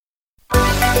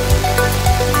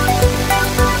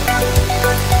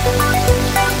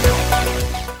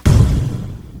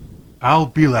Al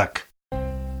Bielek,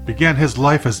 began his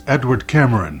life as Edward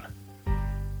Cameron.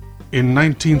 In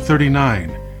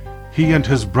 1939, he and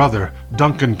his brother,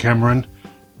 Duncan Cameron,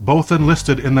 both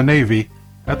enlisted in the Navy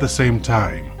at the same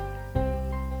time.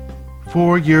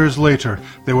 4 years later,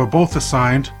 they were both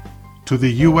assigned to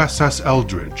the USS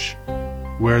Eldridge,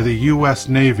 where the U.S.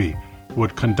 Navy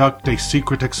would conduct a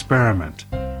secret experiment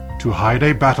to hide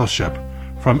a battleship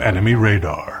from enemy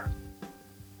radar.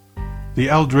 The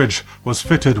Eldridge was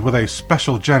fitted with a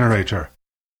special generator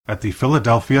at the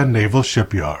Philadelphia Naval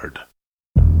Shipyard.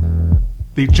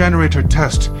 The generator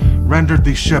test rendered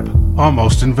the ship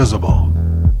almost invisible.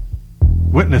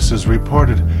 Witnesses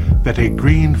reported that a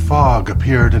green fog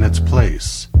appeared in its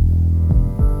place.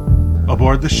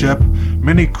 Aboard the ship,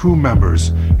 many crew members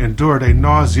endured a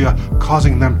nausea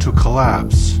causing them to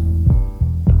collapse.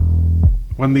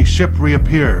 When the ship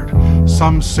reappeared,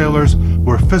 some sailors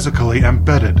were physically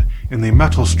embedded in the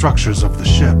metal structures of the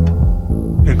ship,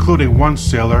 including one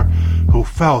sailor who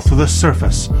fell through the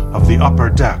surface of the upper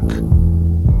deck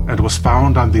and was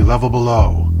found on the level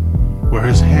below, where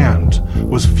his hand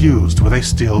was fused with a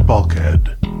steel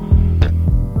bulkhead.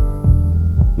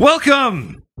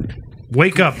 Welcome!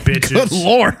 Wake up, bitches. Good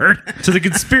Lord. To the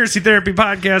Conspiracy Therapy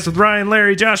Podcast with Ryan,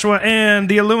 Larry, Joshua, and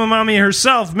the Illumimami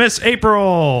herself, Miss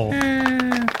April.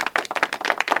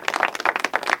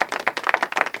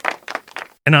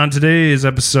 And on today's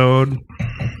episode,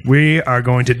 we are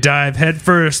going to dive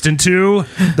headfirst into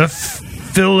the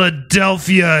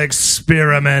Philadelphia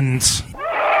experiment.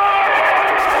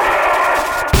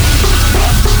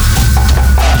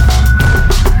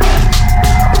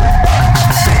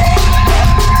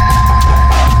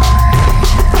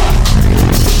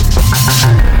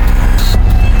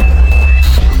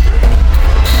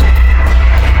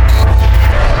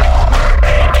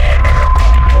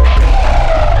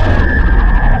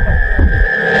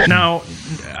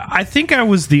 I think I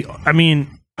was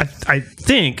I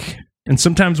think, and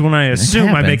sometimes when I assume,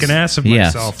 I make an ass of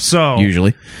myself. Yes, so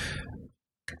usually,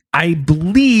 I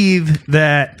believe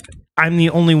that I'm the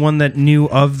only one that knew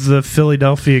of the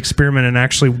Philadelphia experiment and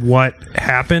actually what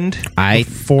happened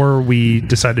before we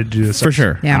decided to do this. For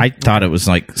sure. Yeah. I thought it was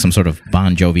like some sort of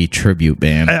Bon Jovi tribute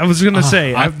band. I was going to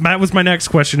say, that was my next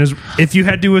question is, if you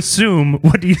had to assume,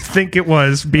 what do you think it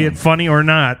was, be it funny or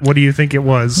not, what do you think it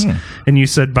was? And you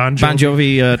said Bon Jovi. Bon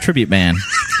Jovi tribute band.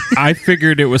 I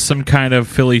figured it was some kind of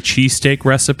Philly cheesesteak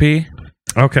recipe.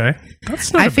 Okay.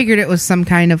 That's not I figured it was some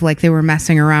kind of like they were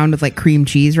messing around with like cream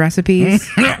cheese recipes.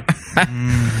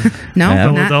 No,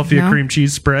 Philadelphia cream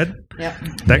cheese spread. Yep.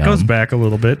 That goes back a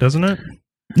little bit, doesn't it?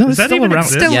 No, Does it's that still even around.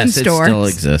 exist? Still in Yes, it stores. still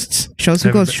exists. Shows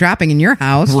who goes shopping in your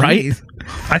house, Right? Jeez.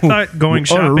 I thought going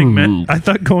shopping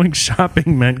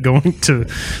meant going to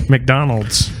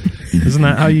McDonald's. Isn't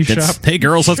that how you shop? Hey,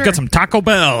 girls, let's get some Taco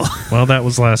Bell. Well, that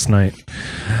was last night.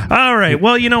 All right.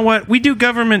 Well, you know what? We do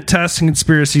government tests and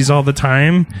conspiracies all the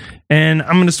time, and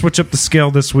I'm going to switch up the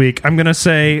scale this week. I'm going to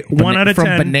say 1 out of 10.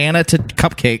 From banana to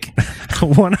cupcake.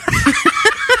 One.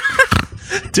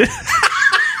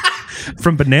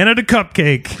 From banana to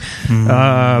cupcake.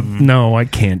 No, I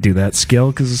can't do that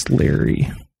scale because it's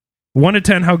Larry. 1 to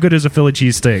 10, how good is a Philly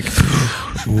cheesesteak?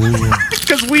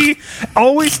 Because we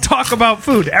always talk about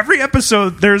food. Every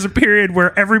episode, there's a period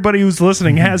where everybody who's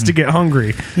listening has to get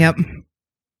hungry. Yep.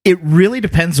 It really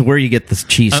depends where you get this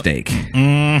cheesesteak.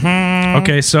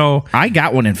 Okay, so I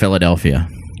got one in Philadelphia.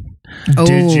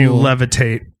 did you Oh.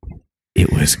 levitate?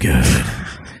 It was good.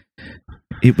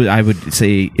 It was. I would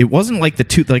say it wasn't like the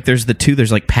two. Like there's the two.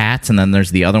 There's like Pat's, and then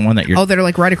there's the other one that you're. Oh, they're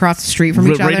like right across the street from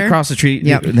each right other. across the street.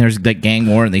 Yep. And there's like gang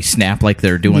war, and they snap like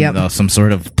they're doing Yep. some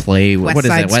sort of play. West What is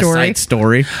Side that? West Story. Side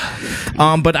Story.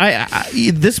 But I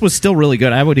this was still really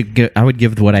good. I would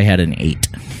give what I had an 8.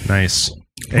 Nice.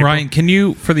 Ryan, can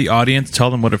you, for the audience,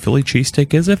 tell them what a Philly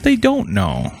cheesesteak is if they don't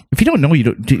know? If you don't know, you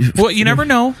don't. Well, you never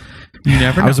know. You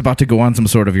never know. I was about to go on some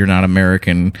sort of "you're not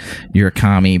American, you're a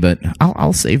commie," but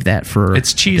I'll save that for.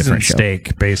 It's cheese and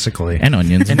steak, basically. and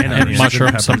onions And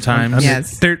mushrooms sometimes.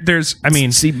 Yes. There's, I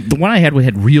mean, See, the one I had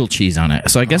real cheese on it.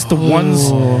 So I guess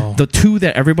the two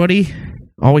that everybody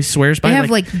always swears by, They have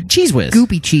like Cheese Whiz.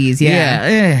 goopy cheese.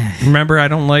 Yeah. remember, I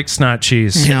don't like snot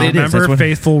cheese. No. It is, Remember, that's what-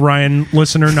 faithful Ryan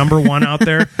listener number 1 out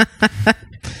there?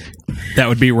 That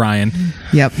would be Ryan.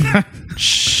 Yep.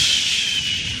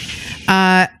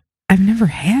 I've never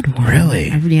had one. Really?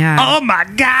 Yeah. Oh, my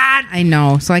God! I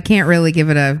know. So I can't really give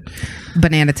it a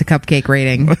banana to cupcake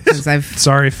rating because I've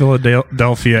Sorry,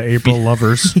 Philadelphia April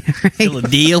lovers.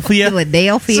 Philadelphia.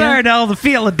 Philadelphia. Sorry to all the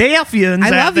Philadelphians I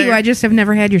out love you. there. I just have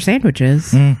never had your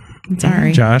sandwiches.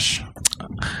 Sorry. Josh,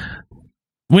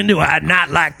 When do I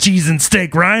not like cheese and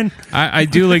steak, Ryan? I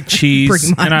do like cheese Pretty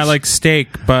much. and I like steak,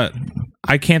 but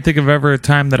I can't think of ever a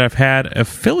time that I've had a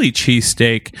Philly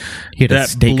cheesesteak You had a that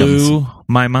steakums. blew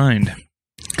my mind.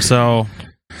 So,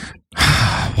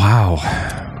 Wow.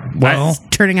 Well, It's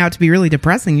turning out to be really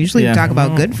depressing. Usually Yeah. we talk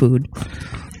about good food.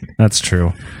 that's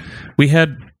true. we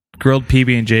had grilled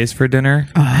PB&Js for dinner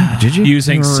Did you?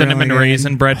 using Really cinnamon good.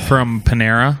 raisin bread from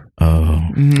Panera. Oh.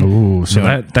 Ooh, so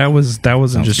that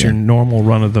wasn't just your normal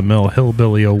run of the mill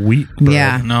hillbilly wheat bread.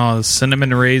 Yeah. No,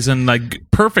 cinnamon raisin, like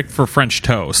perfect for French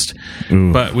toast.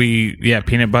 Ooh. But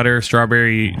peanut butter,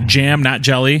 strawberry jam, not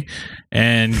jelly,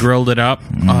 and grilled it up.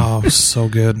 Oh, so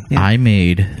good. I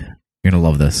made, you're going to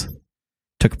love this.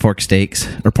 Took pork steaks,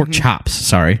 or pork chops,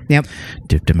 sorry. Yep.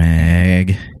 Dipped them in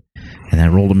egg, and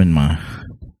then rolled them in my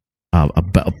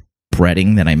a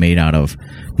breading that I made out of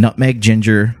nutmeg,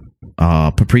 ginger,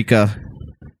 paprika,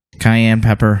 cayenne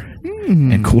pepper,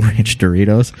 and Cool Ranch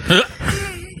Doritos.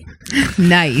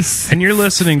 Nice. And you're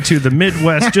listening to the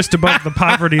Midwest, just above the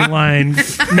poverty line.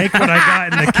 Make what I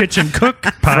got in the kitchen cook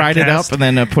podcast. Fried it up, and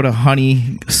then put a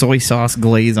honey soy sauce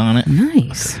glaze on it.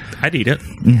 Nice. I'd eat it.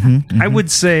 I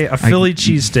would say a Philly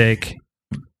cheesesteak.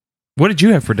 What did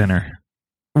you have for dinner?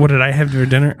 What did I have for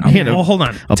dinner? had Oh, hold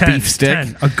on. a 10, beef stick.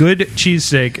 10. A good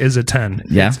cheesesteak is a 10.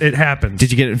 Yeah? It happens. Did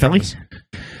you get it in Philly?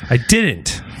 I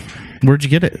didn't. Where'd you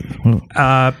get it?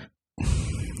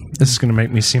 This is going to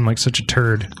make me seem like such a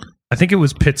turd. I think it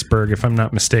was Pittsburgh, if I'm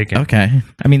not mistaken. Okay.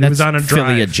 I mean, that's was on a Philly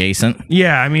drive. adjacent.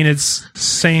 Yeah, I mean, it's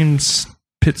same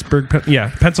Pittsburgh.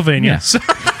 Pennsylvania. Yeah. So-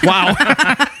 Wow.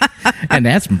 And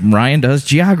that's Ryan does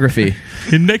geography.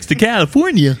 And next to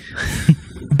California.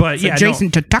 but yeah, no,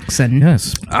 Adjacent to Tucson.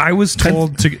 Yes. I was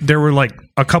told to. There were like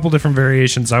a couple different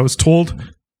variations. I was told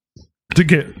to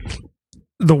get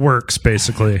the works,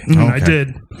 basically. And I Okay.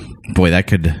 did. Boy, that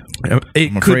could...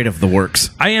 It I'm afraid of the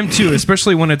works. I am too,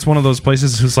 especially when it's one of those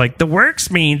places who's like, the works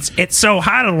means it's so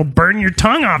hot it'll burn your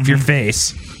tongue off your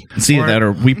face. See that,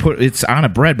 or we put it's on a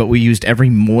bread, but we used every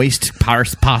moist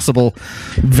possible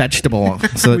vegetable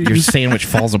so that your sandwich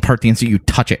falls apart the instant you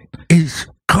touch it. It's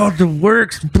called the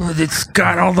works, but it's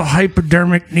got all the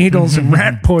hypodermic needles and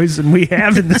rat poison we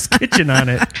have in this kitchen on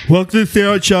it. Welcome to the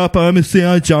sandwich shop. I'm a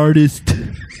sandwich artist.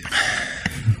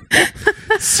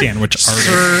 Sandwich artist.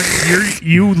 Sir,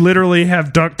 you literally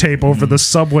have duct tape over the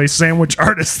Subway sandwich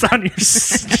artist on your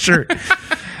shirt.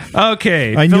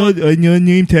 Okay. I know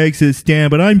name tag says Stan,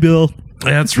 but I'm Bill.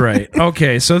 That's right.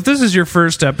 Okay, so if this is your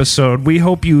first episode, we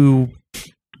hope you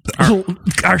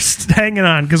are hanging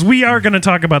on because we are going to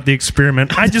talk about the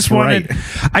experiment. I just wanted,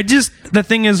 the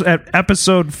thing is, at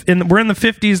we're in the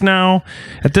 50s now.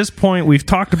 At this point, we've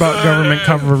talked about government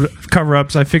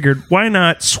cover-ups. I figured, why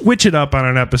not switch it up on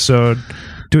an episode,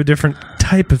 do a different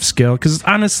type of scale? Because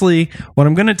honestly, what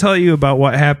I'm going to tell you about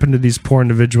what happened to these poor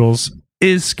individuals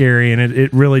is scary, and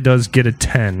it really does get a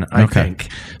 10, I think.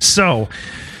 So,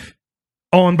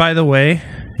 oh, and by the way,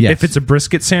 Yes. if it's a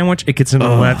brisket sandwich, it gets an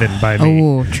 11 by me.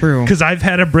 Oh, true. Because I've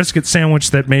had a brisket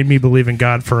sandwich that made me believe in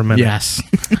God for a minute. Yes.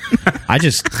 I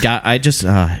just got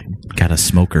a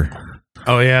smoker.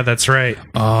 Oh, yeah, that's right.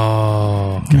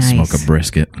 Oh. Gonna Nice. smoke a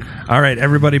brisket. All right,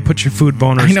 everybody put your food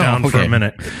boners I know, down for okay. a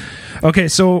minute. Okay,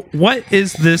 so what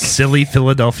is this silly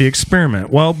Philadelphia experiment?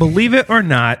 Well, believe it or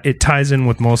not, it ties in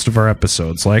with most of our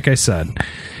episodes, like I said,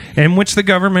 in which the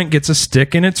government gets a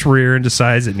stick in its rear and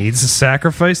decides it needs to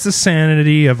sacrifice the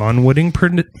sanity of unwitting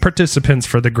participants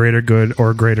for the greater good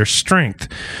or greater strength.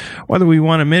 Whether we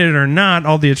want to admit it or not,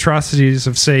 all the atrocities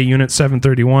of, say, Unit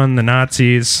 731, the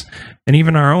Nazis, and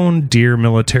even our own dear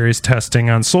military's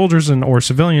testing on soldiers and or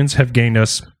civilians have gained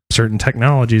us certain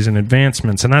technologies and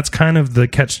advancements. And that's kind of the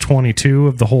catch-22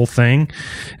 of the whole thing,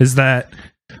 is that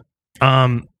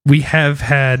we have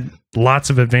had lots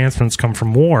of advancements come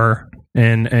from war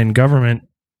and government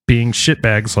being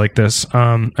shitbags like this.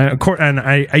 And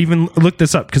I even looked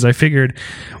this up because I figured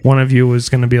one of you was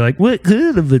going to be like, what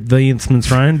kind of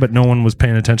advancements, Ryan? But no one was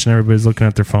paying attention. Everybody's looking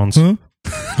at their phones. I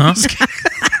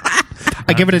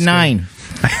give it a 9.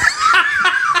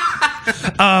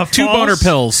 2 boner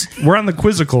pills. We're on the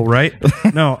quizzical, right?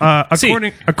 No.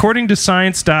 According to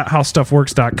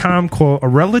science.howstuffworks.com, quote, a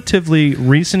relatively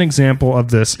recent example of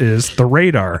this is the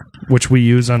radar, which we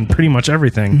use on pretty much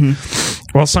everything.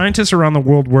 While scientists around the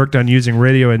world worked on using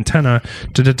radio antenna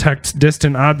to detect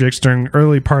distant objects during the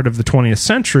early part of the 20th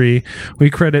century, we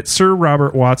credit Sir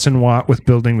Robert Watson Watt with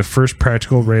building the first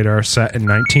practical radar set in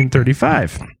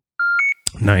 1935.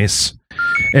 Nice.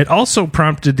 It also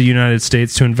prompted the United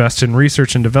States to invest in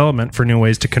research and development for new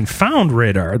ways to confound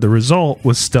radar. The result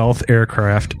was stealth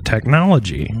aircraft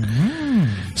technology.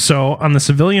 So on the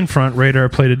civilian front, radar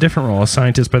played a different role. A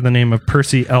scientist by the name of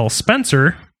Percy L.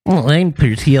 Spencer. Well, I'm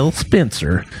Percy L.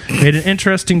 Spencer. Made an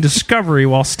interesting discovery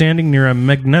while standing near a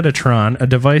magnetotron, a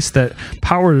device that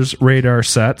powers radar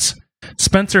sets.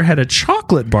 Spencer had a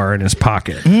chocolate bar in his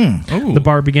pocket. The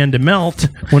bar began to melt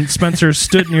when Spencer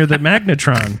stood near the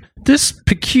magnetron. This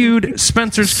piqued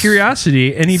Spencer's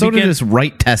curiosity, and he So began did his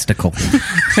right testicle.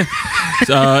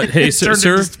 Hey, sir,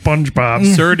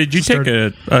 SpongeBob. sir, did you take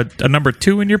a number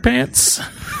 2 in your pants?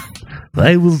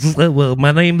 I was, well,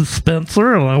 my name's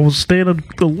Spencer, and I was standing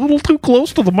a little too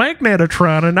close to the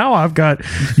magnetotron, and now I've got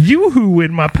yoo-hoo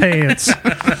in my pants.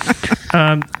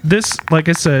 This, like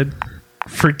I said,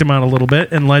 freaked him out a little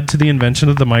bit and led to the invention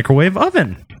of the microwave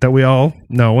oven that we all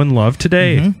know and love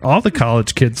today. All the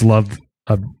college kids love.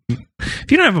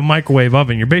 If you don't have a microwave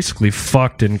oven, you're basically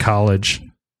fucked in college.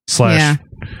 Yeah.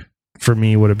 For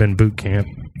me, would have been boot camp.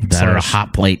 That or a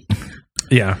hot plate.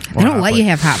 Yeah. They don't let you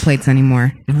have hot plates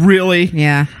anymore. Really?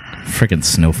 Yeah. Freaking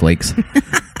snowflakes.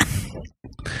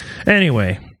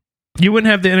 Anyway, you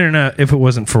wouldn't have the internet if it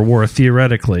wasn't for war,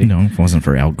 theoretically. No, it wasn't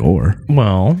for Al Gore.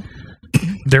 Well,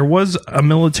 there was a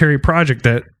military project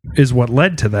that is what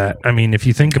led to that. I mean, if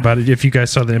you think about it, if you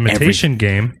guys saw the Imitation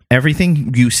Game,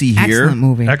 Everything you see here, Excellent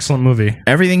movie. excellent movie.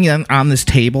 everything on this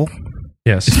table,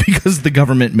 Yes. because the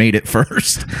government made it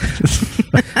first.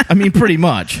 I mean, pretty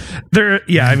much.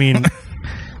 I mean,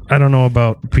 I don't know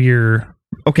about beer.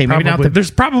 Okay, maybe Probably. not the There's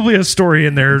probably a story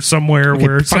in there somewhere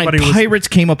where fine, somebody was. pirates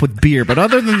came up with beer, but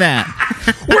other than that,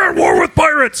 We're at war with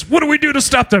pirates. What do we do to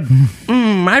stop them?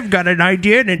 I've got an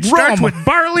idea, and it starts Rum. with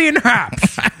barley and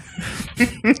hops.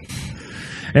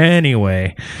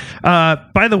 Anyway,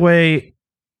 by the way,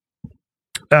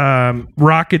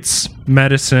 rockets,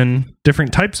 medicine,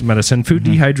 different types of medicine, food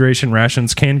dehydration,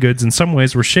 rations, canned goods, in some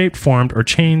ways were shaped, formed, or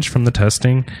changed from the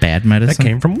testing bad that medicine.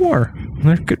 came from war.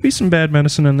 There could be some bad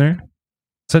medicine in there.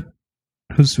 Is that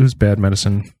who's bad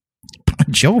medicine?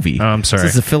 Jovi. Oh, I'm sorry.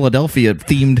 This is a Philadelphia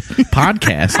themed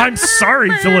podcast. I'm sorry,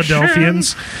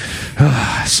 Philadelphians.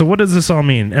 So what does this all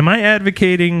mean? Am I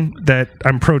advocating that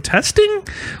I'm protesting?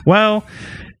 Well,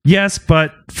 yes,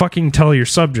 but fucking tell your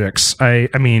subjects. I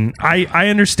mean, I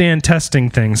understand testing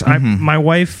things. My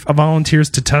wife volunteers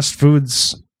to test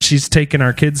foods. She's taken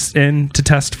our kids in to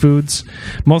test foods.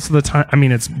 Most of the time, I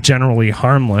mean, it's generally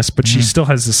harmless, but she still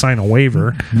has to sign a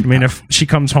waiver. I mean, if she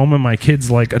comes home and my kid's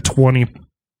like a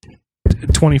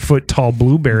 20-foot tall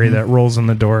blueberry that rolls in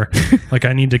the door, like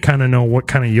I need to kind of know what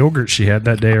kind of yogurt she had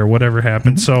that day or whatever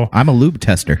happened. So I'm a lube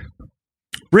tester.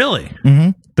 really,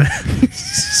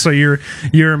 so you're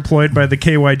employed by the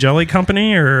KY Jelly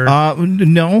Company, or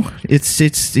No, it's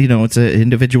it's an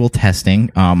individual testing.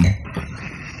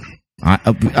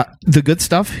 The good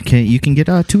stuff you can get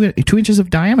 2 inches of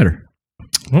diameter.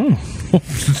 oh,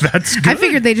 that's good. I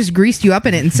figured they just greased you up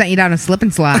in it and sent you down a slip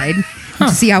and slide to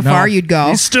see how far you'd go.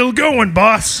 He's still going,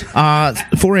 boss.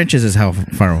 4 inches is how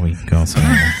far we go. So.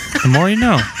 The more you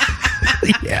know.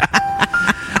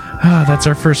 That's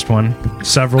our first one.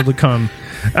 Several to come.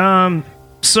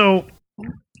 So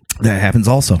That happens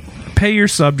also. pay your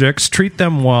subjects, treat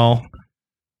them well,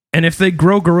 and if they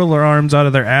grow gorilla arms out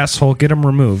of their asshole, get them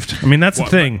removed. I mean, that's the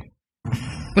thing.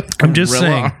 I'm just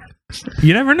saying.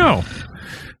 You never know.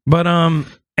 But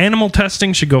animal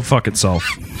testing should go fuck itself.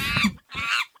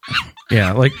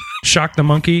 Yeah, like Shock the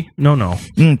Monkey. No.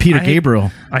 Peter I hate-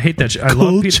 Gabriel. I hate that shit. I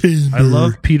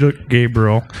love Peter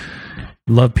Gabriel.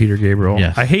 Love Peter Gabriel.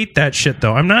 Yes. I hate that shit,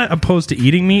 though. I'm not opposed to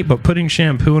eating meat, but putting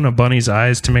shampoo in a bunny's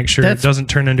eyes to make sure it doesn't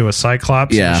turn into a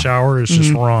cyclops in Yeah. the shower is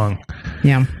just wrong.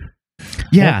 Yeah.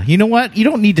 Yeah, you know what? You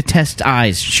don't need to test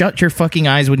eyes. Shut your fucking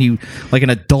eyes when you, like an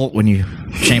adult, when you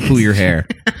shampoo your hair.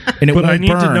 And it But won't I need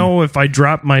to burn. know if I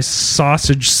drop my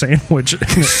sausage sandwich and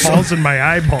it falls in my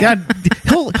eyeball. God,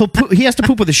 he'll poop, he has to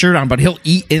poop with a shirt on, but he'll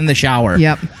eat in the shower.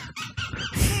 Yep.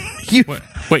 You,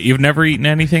 Wait, you've never eaten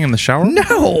anything in the shower?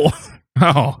 no.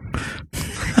 Oh.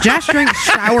 Josh drinks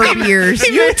shower beers.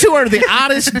 You two are the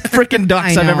oddest freaking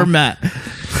ducks I I've know. ever met.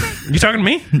 You talking to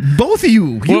me? Both of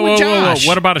you. You and Josh.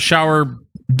 What about a shower beer?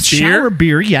 shower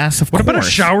beer? Yes, of What course. about a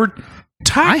shower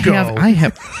taco? I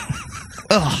have.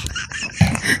 Ugh.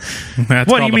 That's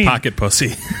What do called you a mean? pocket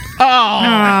pussy.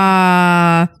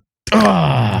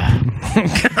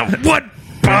 What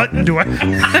button do I?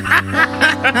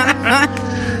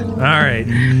 All right.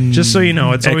 Just so you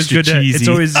know, it's always Extra good. It's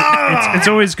cheesy. always it's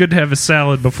always good to have a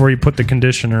salad before you put the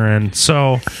conditioner in.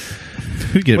 So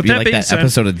Who'd get With be that like being that said-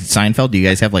 episode of Seinfeld? Do you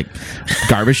guys have like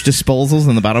garbage disposals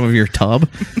in the bottom of your tub?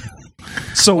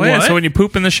 so Yeah, what? so when you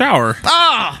poop in the shower.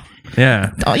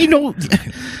 yeah. You know,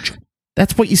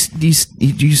 that's what you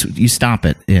stop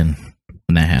it in.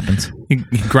 when that happens. You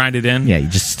grind it in. Yeah, you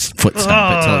just foot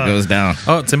stomp it till it goes down.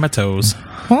 Oh, it's in my toes.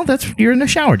 Well, you're in the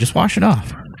shower. Just wash it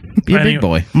off. Be a big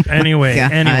boy. Anyway,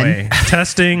 God.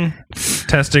 testing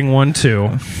 1 2.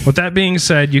 With that being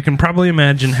said, you can probably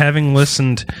imagine, having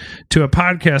listened to a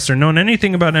podcast or known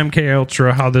anything about MK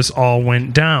Ultra, how this all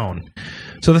went down.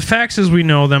 So the facts as we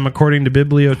know them, according to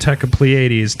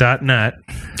bibliotechapleiades.net,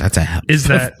 That's a is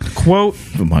that, quote,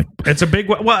 my it's a big,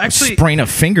 well, actually, sprain a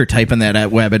finger typing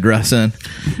that web address in.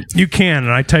 you can,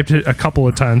 and I typed it a couple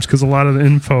of times because a lot of the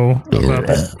info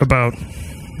about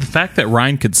The fact that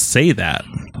Ryan could say that.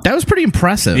 That was pretty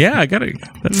impressive. Yeah, I got it.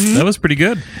 That was pretty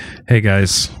good. hey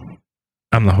guys,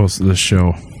 I'm the host of this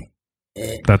show.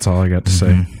 That's all I got to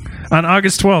say. On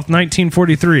August 12th,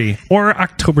 1943, or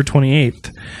October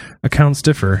 28th, accounts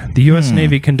differ. The U.S.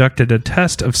 Navy conducted a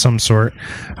test of some sort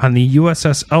on the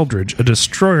USS Eldridge, a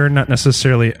destroyer, not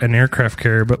necessarily an aircraft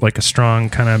carrier, but like a strong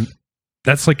kind of,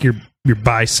 that's like your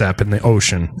bicep in the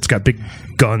ocean. It's got big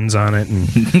guns on it. And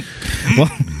Well,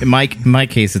 in my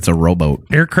case, it's a rowboat.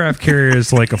 aircraft carrier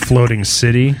is like a floating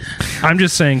city. I'm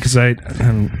just saying because I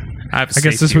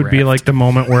guess this would be like the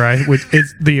moment where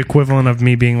it's the equivalent of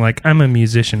me being like, I'm a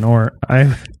musician, or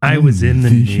I was in the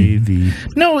Navy.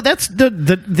 No, that's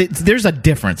there's a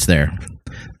difference there.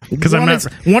 Because I'm not.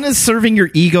 One is serving your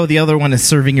ego, the other one is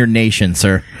serving your nation,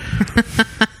 sir.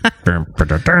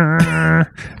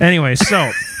 Anyway,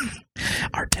 so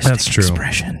Artistic That's true.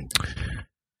 expression.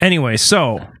 Anyway,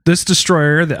 so this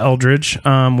destroyer, the Eldridge,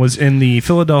 was in the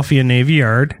Philadelphia Navy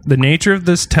Yard. The nature of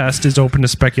this test is open to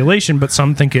speculation, but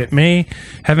some think it may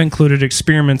have included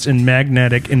experiments in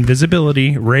magnetic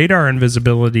invisibility, radar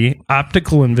invisibility,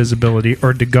 optical invisibility,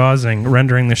 or degaussing,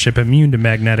 rendering the ship immune to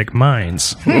magnetic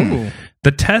mines.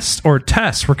 The tests were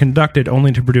conducted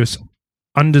only to produce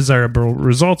undesirable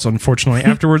results. Unfortunately,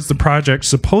 afterwards, the project,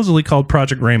 supposedly called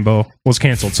Project Rainbow, was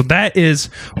canceled. So that is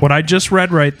what I just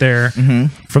read right there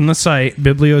from the site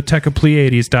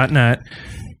bibliotechapleiades.net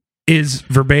is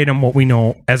verbatim what we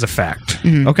know as a fact.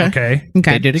 Okay. Okay.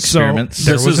 They did experiments. So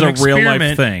there This was is an a real life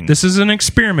experiment. thing. This is an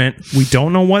experiment. We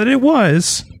don't know what it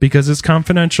was because it's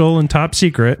confidential and top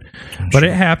secret, but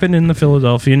it happened in the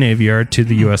Philadelphia Navy Yard to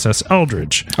the USS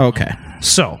Eldridge. Okay.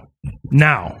 So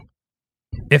now,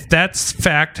 if that's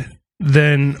fact,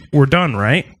 then we're done,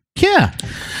 right? Yeah.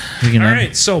 We can All end,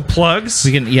 right. So plugs.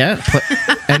 We can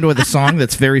end with a song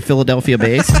that's very Philadelphia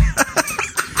based.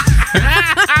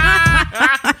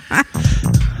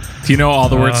 Do you know all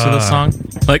the words to the song?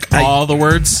 Like all the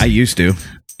words? I used to.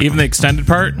 Even the extended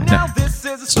part? Now this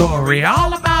is a story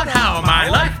all about how my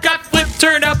life got flipped,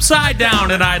 turned upside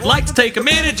down, and I'd like to take a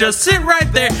minute, just sit right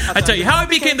there. I tell you how I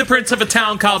became the prince of a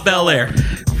town called Bel Air.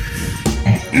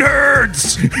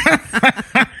 Nerds.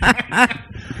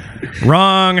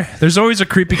 Wrong. There's always a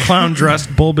creepy clown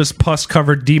dressed, bulbous, pus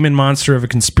covered demon monster of a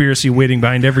conspiracy waiting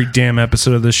behind every damn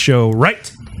episode of this show,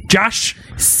 right, Josh?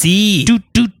 See.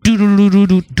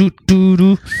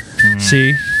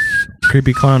 See?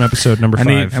 Creepy clown episode number 5.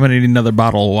 I'm going to need another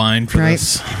bottle of wine for Right.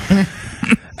 this.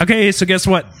 Okay, so guess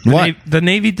what? What? The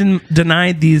Navy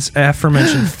denied these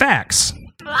aforementioned facts.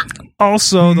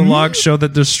 Also, the logs show that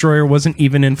the destroyer wasn't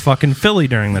even in fucking Philly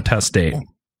during the test date.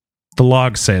 The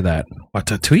logs say that.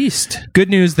 What a twist. Good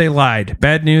news, they lied.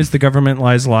 Bad news, the government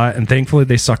lies a lot, and thankfully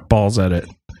they suck balls at it.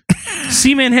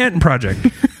 See Manhattan Project,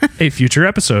 a future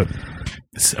episode.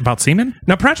 It's about semen?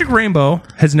 Now, Project Rainbow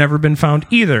has never been found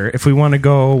either, if we want to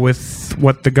go with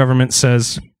what the government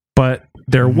says, but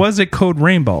there was a code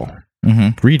Rainbow.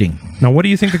 Reading. Now, what do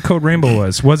you think the code Rainbow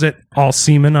was? Was it all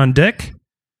semen on dick?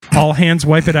 All hands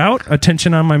wipe it out?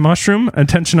 Attention on my mushroom?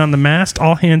 Attention on the mast?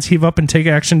 All hands heave up and take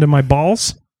action to my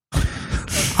balls?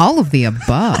 All of the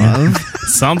above.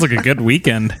 Sounds like a good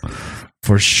weekend.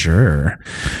 For sure.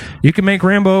 You can make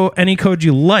Rainbow any code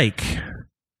you like.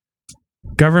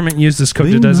 Government used this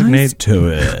code to designate... to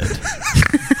it.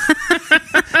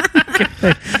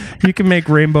 You can make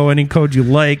Rainbow any code you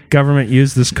like. Government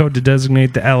used this code to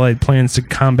designate the Allied plans to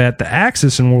combat the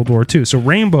Axis in World War II. So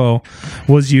Rainbow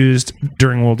was used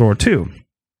during World War II.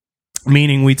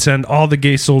 Meaning we'd send all the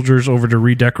gay soldiers over to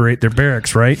redecorate their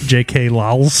barracks, right? J.K.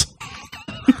 Lols.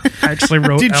 I actually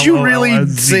wrote Did you really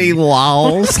LOLZ. say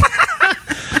lols?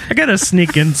 I gotta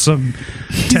sneak in some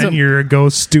 10-year ago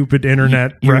stupid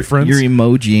internet reference. You're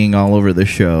emojiing all over the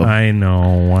show. I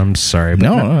know. I'm sorry. But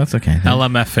no, that's okay.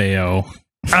 LMFAO.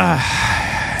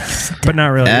 but not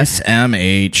really.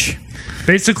 SMH.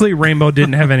 Basically, Rainbow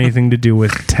didn't have anything to do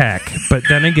with tech. But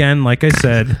then again, like I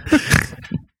said,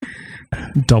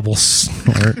 double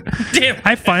snort. Damn.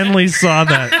 I finally saw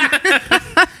that.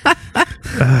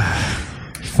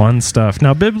 fun stuff.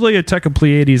 Now, Bibliotheca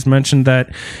Pleiades mentioned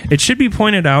that it should be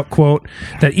pointed out, quote,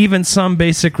 that even some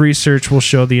basic research will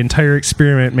show the entire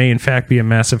experiment may in fact be a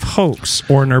massive hoax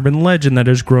or an urban legend that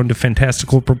has grown to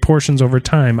fantastical proportions over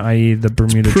time, i.e. the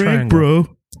Bermuda Triangle.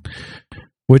 bro.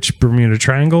 Which Bermuda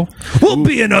Triangle? Will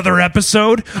be another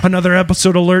episode. Another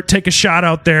episode alert. Take a shot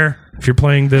out there. If you're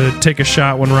playing the take a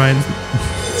shot when Ryan...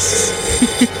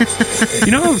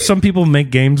 You know how some people make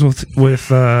games with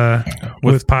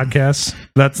podcasts?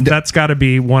 That's got to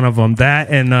be one of them. That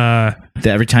and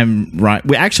Every time Ryan...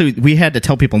 We had to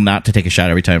tell people not to take a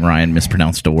shot every time Ryan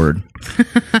mispronounced a word.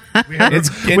 we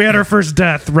had our first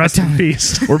death. Rest in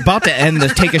peace. We're about to end the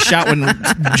take a shot when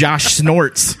Josh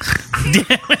snorts.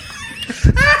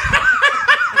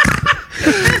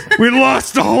 We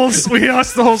lost the whole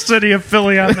city of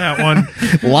Philly on that one.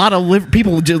 A lot of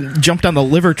people jumped on the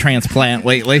liver transplant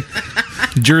lately.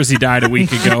 Jersey died a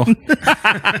week ago.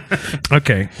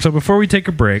 Okay, so before we take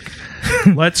a break,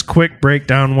 let's quick break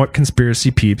down what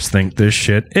conspiracy peeps think this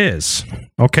shit is.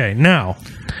 Okay, now,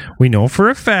 we know for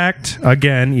a fact,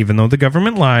 again, even though the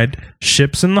government lied,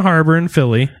 ships in the harbor in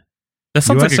Philly. That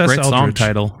sounds like a USS great song Eldridge.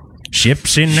 title.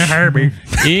 Ships in the harbor.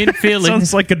 In Philly.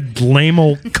 Sounds like a lame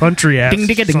old country ass Ding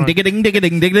ding ding song. ding ding ding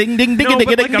ding ding ding ding No,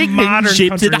 but like a modern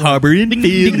Ships in the country harbor in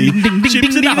Philly.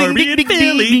 Ships in the harbor in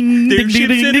Philly. There's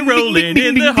ships in a rolling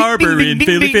in the harbor in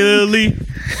Philly, Philly.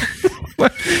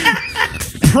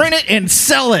 Print it and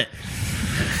sell it.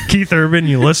 Keith Urban,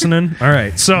 you listening? All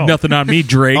right, so Nothing on me,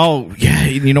 Drake. Oh yeah,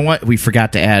 you know what? We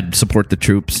forgot to add support the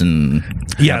troops and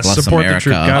yes, God bless support America.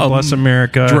 the troop. God bless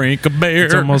America. Drink a bear.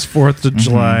 It's almost 4th of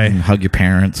July. Hug your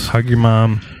parents. Hug your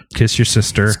mom. Kiss your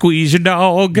sister. Squeeze your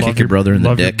dog. Kick your brother in the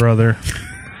Love your dick. brother.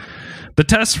 The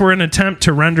tests were an attempt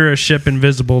to render a ship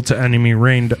invisible to enemy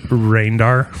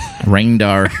radar.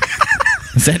 Raindar.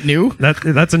 Is that new?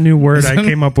 That's a new word I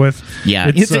came up with. Yeah,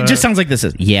 It's, it just sounds like this.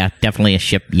 Yeah, definitely a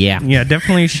ship. Yeah, yeah,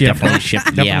 definitely a ship. definitely a ship.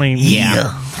 Definitely.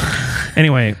 Yeah.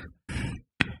 Anyway,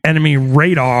 enemy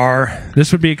radar.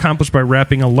 This would be accomplished by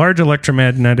wrapping a large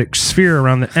electromagnetic sphere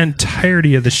around the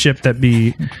entirety of the ship, that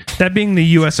being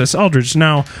the USS Eldridge.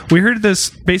 Now, we heard this,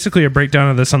 basically a breakdown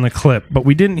of this on the clip, but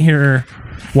we didn't hear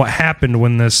what happened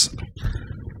when this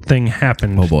thing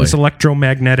happened. Oh, boy. This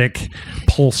electromagnetic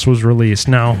pulse was released.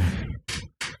 Now,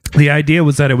 the idea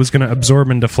was that it was going to absorb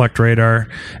and deflect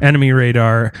enemy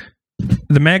radar.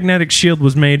 The magnetic shield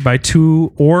was made by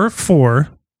 2 or 4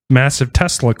 massive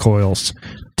Tesla coils.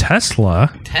 Nikola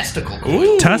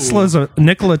Tesla's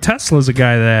a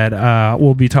guy that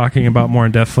we'll be talking about more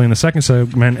in depthly in the second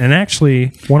segment, and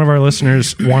actually one of our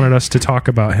listeners wanted us to talk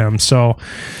about him, so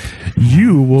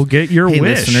you will get your Hey,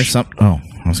 wish. listener, I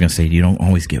was going to say, you don't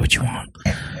always get what you want.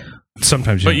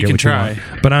 Sometimes you But don't you get can what try. you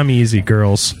want. But I'm easy,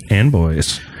 girls and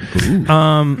boys.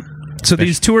 So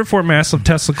these 2 or 4 massive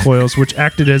Tesla coils, which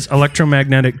acted as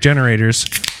electromagnetic generators,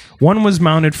 one was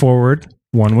mounted forward,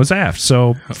 one was aft.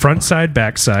 So front side,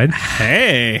 back side.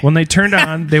 Hey. When they turned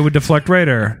on, they would deflect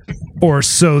radar. Or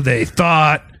so they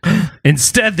thought.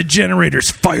 Instead, the generators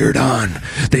fired on.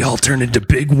 They all turned into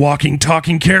big walking,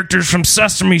 talking characters from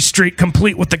Sesame Street,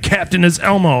 complete with the captain as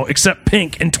Elmo, except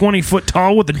pink and 20 foot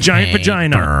tall with a giant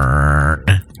vagina.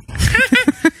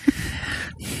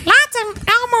 Lots of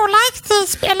Elmo likes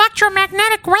these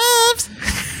electromagnetic waves.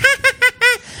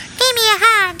 Give me a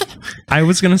hug. I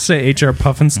was going to say HR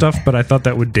Puffin stuff, but I thought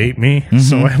that would date me,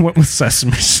 so I went with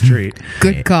Sesame Street.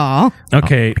 Good call.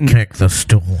 Okay, Kick the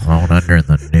stool out under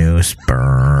the noose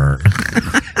burn.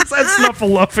 that's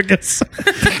Snuffleupagus.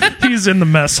 He's in the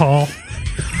mess hall.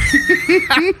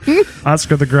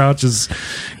 Oscar the Grouch is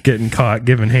getting caught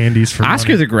giving handies for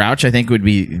Oscar money. the Grouch, I think, would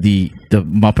be the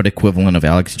Muppet equivalent of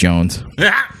Alex Jones.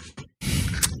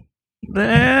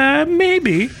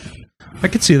 Maybe. I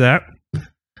could see that.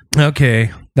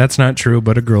 Okay, that's not true,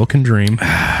 but a girl can dream.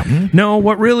 No,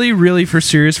 what really for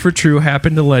serious for true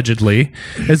happened allegedly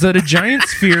is that a giant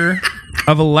sphere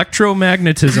of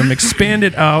electromagnetism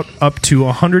expanded out up to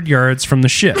 100 yards from the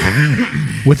ship.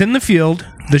 Within the field,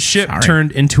 the ship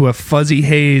turned into a fuzzy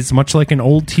haze, much like an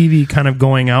old TV kind of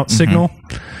going out signal.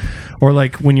 Or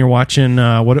like when you're watching,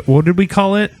 what did we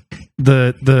call it?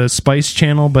 The Spice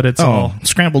Channel, but it's all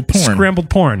scrambled porn. scrambled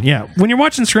porn. Yeah, when you're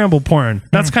watching scrambled porn,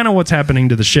 that's kind of what's happening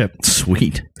to the ship.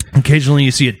 Sweet. Occasionally,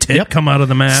 you see a tit come out of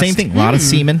the mast. Same thing. A lot of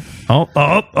semen. Oh,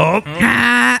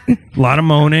 a lot of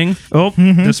moaning. Oh,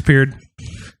 disappeared.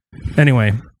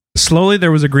 Anyway, slowly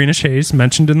there was a greenish haze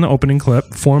mentioned in the opening clip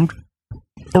formed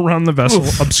around the vessel,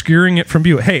 obscuring it from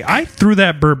view. Hey, I threw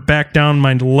that burp back down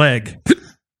my leg.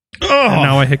 And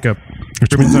now I hiccup,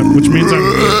 which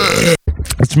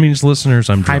means listeners,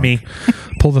 I'm drunk. Hi, me.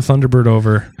 Pull the Thunderbird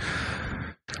over.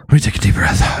 Let me take a deep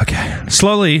breath. Okay.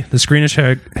 Slowly, the greenish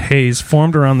haze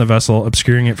formed around the vessel,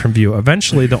 obscuring it from view.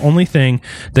 Eventually, the only thing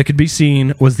that could be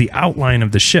seen was the outline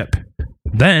of the ship.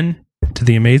 Then, to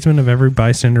the amazement of every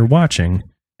bystander watching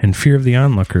and fear of the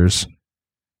onlookers,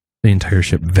 the entire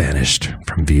ship vanished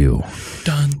from view.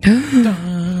 Dun,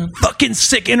 dun. Fucking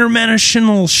sick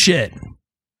interdimensional shit.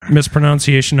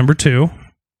 Mispronunciation number 2.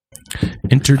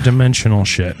 Interdimensional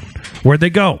shit. Where'd they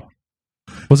go?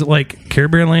 Was it like Care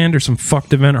Bear Land or some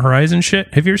fucked Event Horizon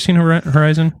shit? Have you ever seen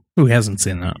Horizon? Who hasn't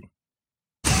seen that?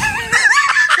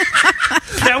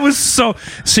 That was so...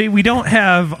 See, we don't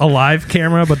have a live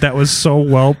camera, but that was so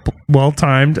well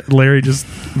timed. Larry just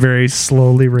very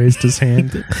slowly raised his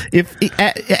hand. If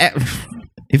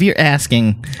you're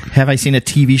asking, have I seen a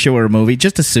TV show or a movie?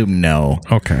 Just assume no.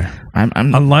 Okay. I'm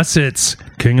Unless it's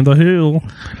King of the Hill.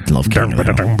 love King of the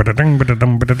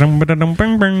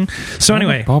Hill. So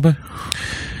anyway, Bobby.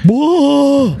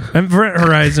 Whoa! Event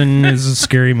Horizon is a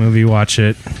scary movie. Watch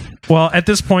it. Well, at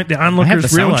this point, the I have onlookers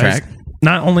the realized soundtrack.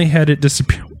 not only had it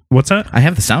disappeared. What's that? I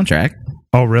have the soundtrack.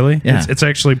 Oh, really? Yeah. It's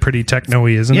actually pretty techno-y,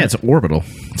 isn't Yeah, it? it's Orbital.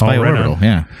 It's Oh, by right Orbital. on.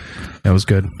 Yeah. That was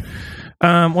good.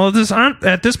 Well,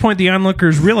 at this point, the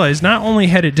onlookers realized not only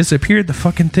had it disappeared, the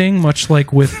fucking thing, much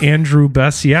like with Andrew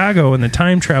Basiago and the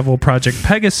time travel project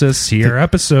Pegasus, here,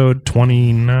 episode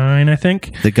 29, I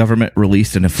think. The government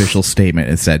released an official statement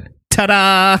and said,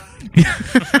 "Ta-da!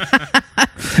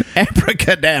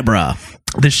 Abracadabra."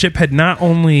 The ship had not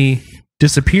only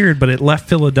disappeared, but it left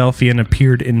Philadelphia and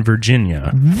appeared in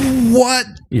Virginia. What?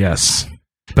 Yes.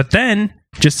 But then,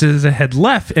 just as it had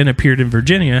left and appeared in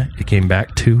Virginia, it came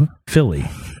back to Philly.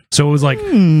 So it was like,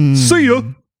 see ya.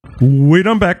 Wait,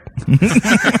 I'm back.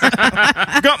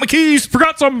 Forgot my keys.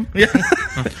 Forgot some.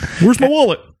 Where's my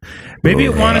wallet? Maybe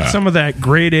it wanted some of that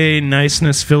grade A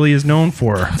niceness Philly is known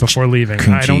for before leaving.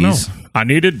 Cream I don't know. cheese. I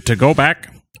needed to go back.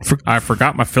 I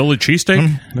forgot my Philly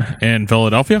cheesesteak in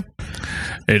Philadelphia.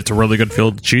 It's a really good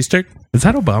Philly cheesesteak. Is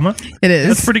that Obama? It is.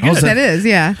 That's pretty good. That is,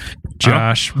 yeah.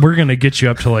 Josh, we're going to get you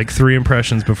up to like 3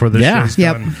 impressions before this Yeah. show's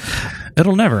Yep. done.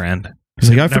 It'll never end. He's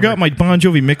like, I forgot my Bon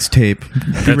Jovi mixtape.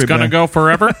 It's gonna go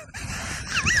forever.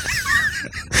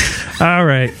 All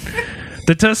right.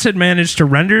 The test had managed to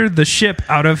render the ship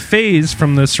out of phase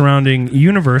from the surrounding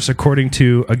universe, according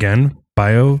to, again,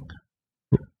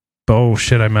 Oh,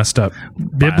 shit, I messed up.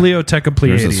 Bibliotheca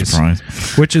There's a Pleiades. surprise.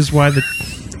 Which is why the...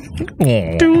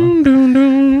 Doon, doon,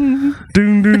 doon.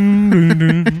 Doon, doon, doon,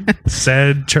 doon.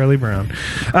 Said Charlie Brown.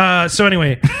 So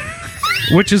anyway,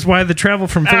 which is why the travel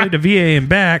from Philly to VA and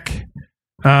back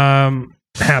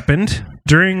happened.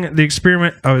 During the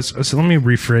experiment, so let me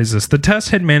rephrase this. The test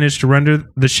had managed to render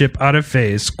the ship out of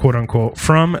phase, quote unquote,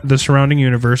 from the surrounding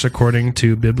universe, according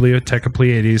to Bibliotheca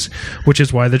Pleiades, which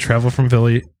is why the travel from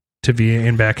Philly to VA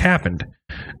and back happened.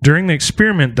 During the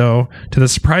experiment, though, to the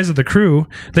surprise of the crew,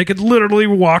 they could literally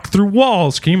walk through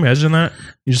walls. Can you imagine that?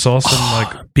 You saw some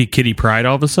like Be Kitty Pryde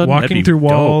all of a sudden. That'd walking be through dope.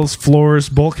 walls, floors,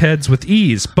 bulkheads with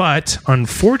ease. But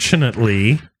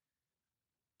unfortunately,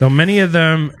 though many of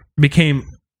them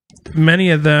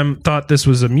thought this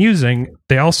was amusing,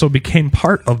 they also became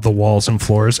part of the walls and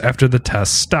floors after the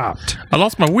test stopped. I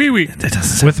lost my wee wee.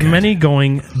 With many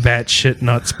going batshit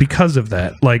nuts because of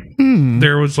that. Like,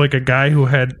 there was like a guy who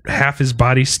had half his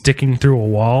body sticking through a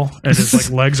wall and his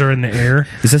like legs are in the air.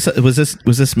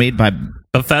 Was this made by?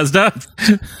 Bethesda.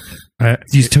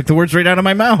 You took the words right out of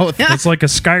my mouth. It's like a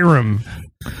Skyrim.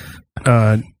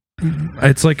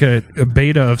 It's like a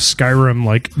beta of Skyrim,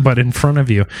 like, but in front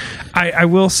of you. I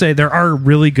will say there are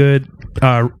really good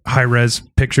high res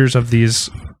pictures of these,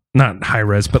 not high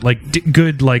res, but like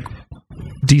good, like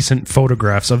decent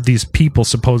photographs of these people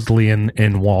supposedly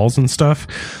in walls and stuff.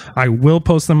 I will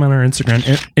post them on our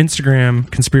Instagram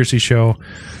conspiracy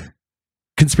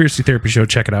therapy show.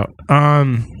 Check it out.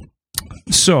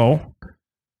 So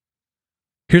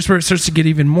here's where it starts to get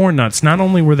even more nuts. Not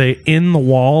only were they in the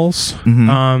walls,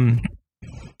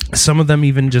 some of them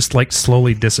even just like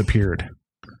slowly disappeared.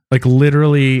 Like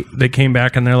literally, they came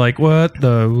back and they're like, "What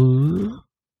the?"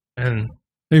 And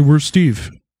hey, where's Steve?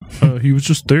 He was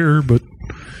just there, but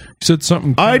he said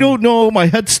something. I don't know. My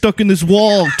head's stuck in this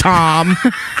wall, Tom,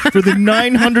 for the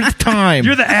 900th time.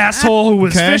 You're the asshole who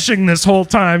was Okay. fishing this whole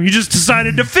time. You just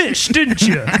decided to fish, didn't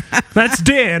you? That's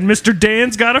Dan. Mr.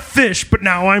 Dan's got a fish, but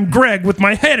now I'm Greg with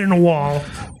my head in a wall.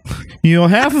 You know,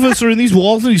 half of us are in these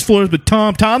walls and these floors, but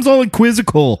Tom's all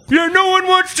inquisical. Yeah, no one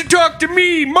wants to talk to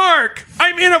me, Mark.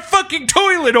 I'm in a fucking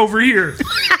toilet over here.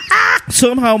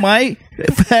 Somehow my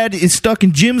head is stuck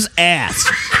in Jim's ass.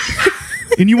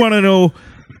 And you want to know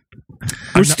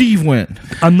where Steve went.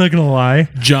 I'm not gonna lie.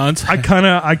 John's. I kind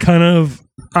of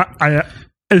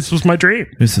This was my dream.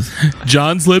 This is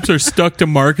John's lips are stuck to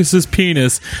Marcus's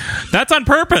penis. That's on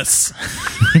purpose.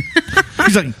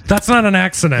 he's like, That's not an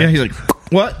accident. yeah, he's like,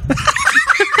 what?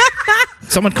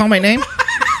 Someone call my name?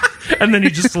 And then he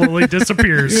just slowly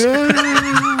disappears. With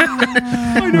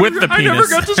the penis. I never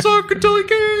got to suck until he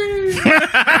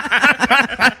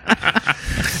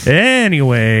came.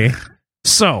 Anyway,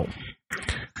 so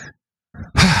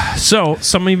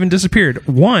some even disappeared.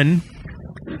 One,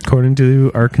 according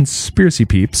to our conspiracy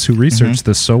peeps who researched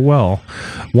this so well,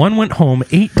 one went home,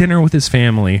 ate dinner with his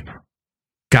family,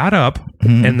 got up,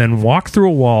 and then walked through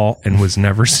a wall and was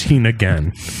never seen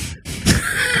again.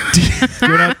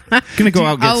 Gonna go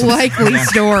out and get A some, likely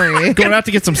story. going out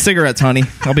to get some cigarettes, honey.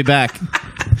 I'll be back.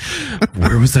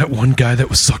 Where was that one guy that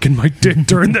was sucking my dick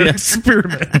during that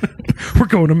experiment? We're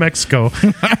going to Mexico. Do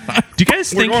you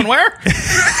guys think where?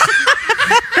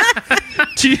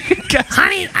 do you guys,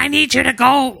 Honey, I need you to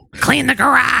go clean the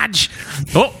garage.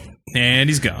 Oh, and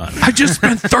he's gone. I just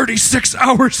spent 36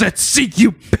 hours at sea,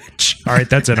 you bitch. All right,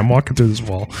 that's it. I'm walking through this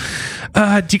wall.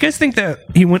 Do you guys think that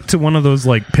he went to one of those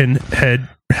like pinhead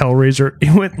Hellraiser? He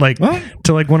went like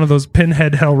to like one of those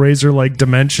pinhead Hellraiser like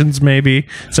dimensions. Maybe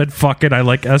said fuck it. I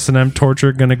like S&M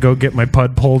torture. Gonna go get my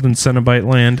pud pulled in Cenobite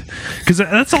land, because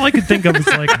that's all I could think of. Is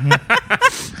like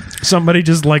somebody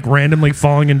just like randomly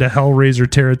falling into Hellraiser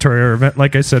territory or event.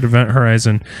 Like I said, Event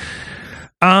Horizon.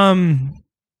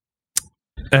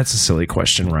 That's a silly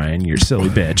question, Ryan. You're a silly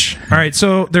bitch. All right,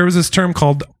 so there was this term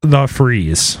called the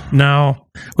freeze. Now,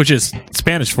 Which is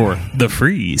Spanish for the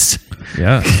freeze.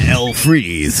 yeah, Hell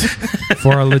freeze.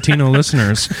 for our Latino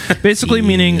listeners, basically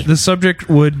meaning the subject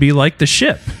would be like the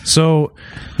ship. So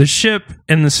the ship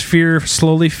and the sphere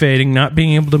slowly fading, not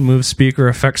being able to move, speak, or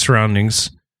affect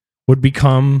surroundings, would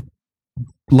become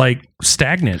like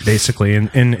stagnant, basically,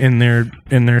 in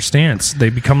their stance. They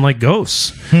become like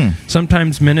ghosts.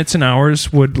 Sometimes minutes and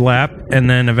hours would lap, and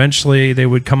then eventually they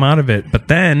would come out of it. But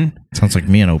then, Sounds like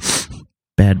me and a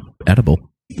bad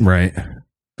edible. right,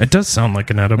 it does sound like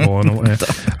an edible in a way.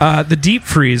 The deep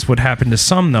freeze would happen to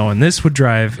some, though, and this would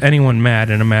drive anyone mad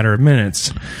in a matter of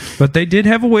minutes. But they did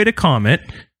have a way to calm it.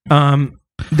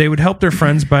 They would help their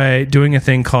friends by doing a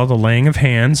thing called a laying of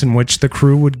hands, in which the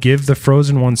crew would give the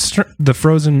frozen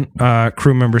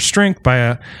crew member strength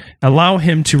by allow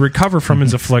him to recover from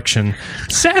his affliction.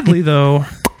 Sadly, though,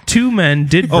 two men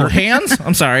did. Oh, hands?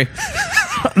 I'm sorry.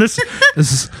 This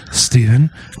is Steven.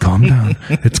 Calm down.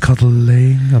 It's called a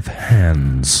laying of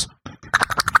hands.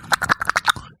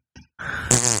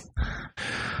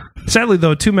 Sadly,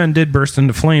 though, two men did burst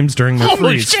into flames during their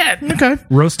freeze, Okay.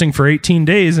 roasting for 18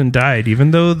 days and died,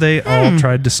 even though they all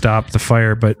tried to stop the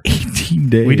fire. But 18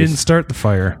 days. we didn't start the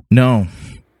fire. No.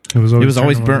 It was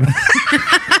Always burnt.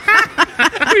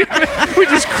 We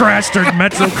just crashed our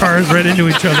Metro cars right into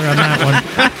each other on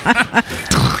that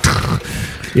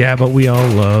one. Yeah, but we all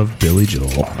love Billy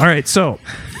Joel. All right, so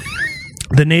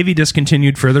the Navy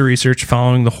discontinued further research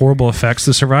following the horrible effects.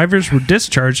 The survivors were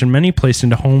discharged and many placed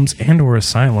into homes and or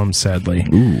asylums, sadly.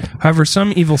 However,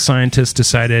 some evil scientists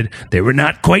decided they were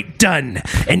not quite done.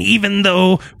 And even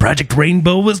though Project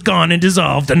Rainbow was gone and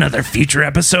dissolved, another future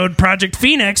episode, Project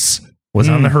Phoenix, was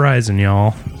on the horizon,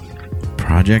 y'all.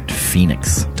 Project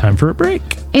Phoenix. Time for a break.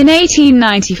 In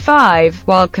 1895,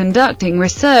 while conducting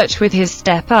research with his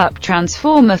step-up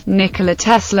transformer, Nikola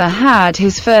Tesla had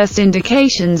his first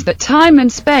indications that time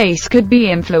and space could be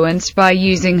influenced by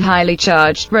using highly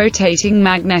charged rotating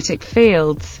magnetic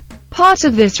fields. Part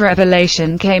of this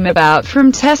revelation came about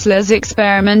from Tesla's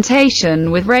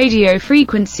experimentation with radio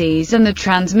frequencies and the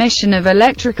transmission of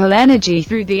electrical energy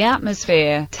through the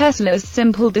atmosphere. Tesla's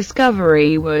simple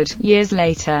discovery would, years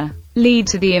later, lead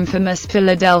to the infamous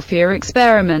Philadelphia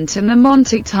experiment and the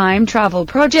Montauk time travel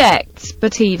projects.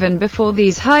 But even before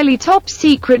these highly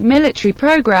top-secret military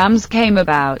programs came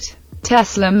about,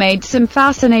 Tesla made some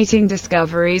fascinating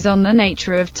discoveries on the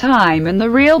nature of time and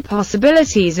the real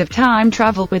possibilities of time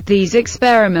travel with these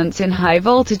experiments in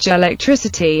high-voltage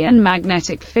electricity and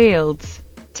magnetic fields.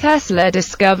 Tesla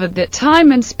discovered that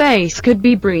time and space could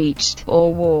be breached,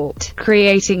 or warped,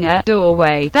 creating a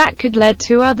doorway that could lead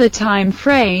to other time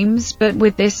frames. But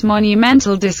with this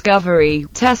monumental discovery,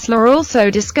 Tesla also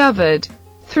discovered,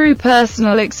 through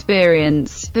personal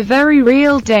experience, the very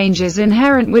real dangers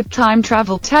inherent with time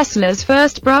travel. Tesla's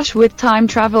first brush with time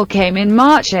travel came in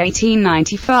March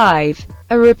 1895.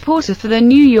 A reporter for the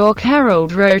New York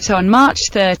Herald wrote on March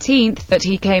 13 that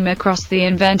he came across the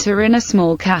inventor in a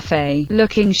small cafe,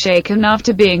 looking shaken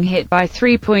after being hit by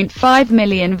 3.5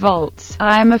 million volts.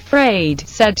 "I am afraid,"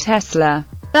 said Tesla,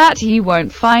 that he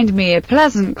won't find me a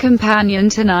pleasant companion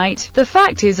tonight. The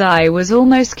fact is I was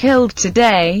almost killed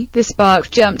today. The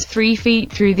spark jumped 3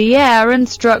 feet through the air and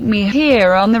struck me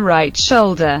here on the right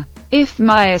shoulder. If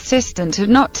my assistant had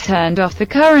not turned off the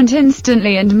current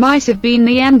instantly, and might have been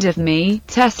the end of me.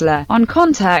 Tesla, on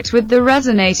contact with the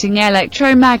resonating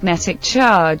electromagnetic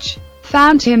charge,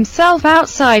 found himself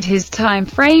outside his time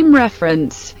frame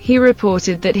reference. He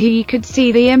reported that he could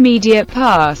see the immediate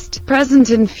past, present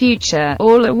and future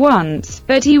all at once,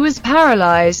 but he was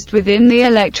paralyzed within the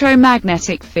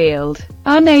electromagnetic field.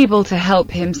 Unable to help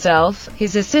himself,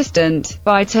 his assistant,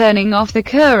 by turning off the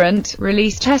current,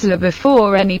 released Tesla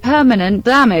before any permanent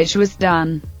damage was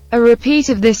done. A repeat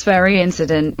of this very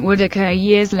incident would occur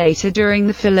years later during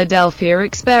the Philadelphia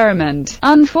experiment.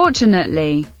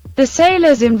 Unfortunately, the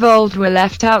sailors involved were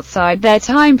left outside their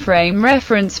time frame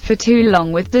reference for too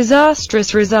long with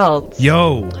disastrous results.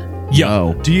 Yo,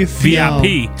 do you feel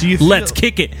VIP? Do you Let's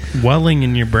feel kick it. welling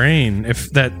in your brain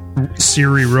if that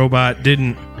Siri robot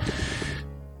didn't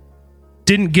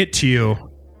get to you?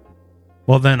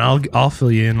 Well, then I'll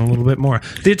fill you in a little bit more.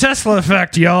 The Tesla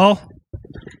effect, y'all.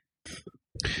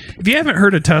 If you haven't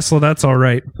heard of Tesla, that's all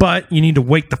right, but you need to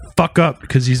wake the fuck up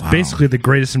because he's basically the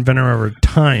greatest inventor of our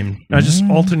time. Not just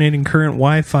alternating current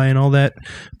Wi-Fi and all that,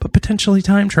 but potentially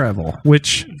time travel,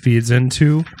 which feeds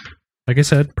into, like I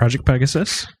said, Project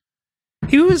Pegasus.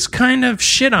 He was kind of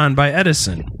shit on by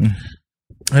Edison.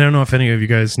 I don't know if any of you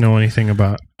guys know anything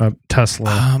about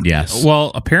Tesla. Yes.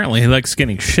 Well, apparently he likes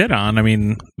getting shit on. I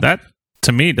mean, that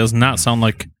to me does not sound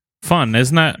like fun.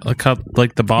 Isn't that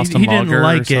like the Boston he Lager? didn't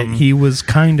like it. He was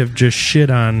kind of just shit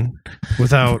on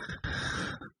without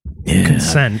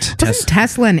consent. Wasn't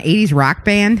Tesla an 80s rock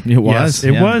band? It was.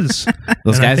 Yes, it was.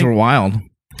 Those And I guys think- were wild.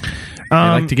 They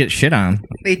like to get shit on.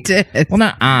 They did. Well,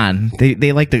 not on.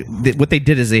 They like to. What they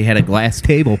did is they had a glass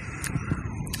table,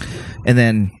 and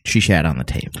then she shat on the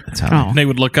table. That's how. They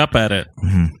would look up at it.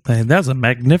 Hey, that's a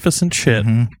magnificent shit.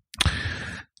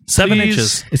 7 Please,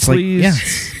 inches. It's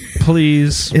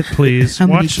please, like please How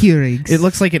many watch, Keurigs? It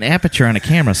looks like an aperture on a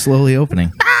camera slowly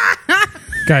opening.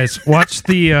 guys. Watch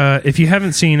the if you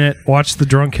haven't seen it, watch the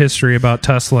drunk history about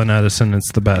Tesla and Edison.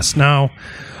 It's the best. Now,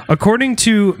 according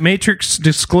to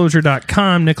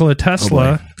MatrixDisclosure.com, Nikola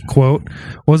Tesla, quote,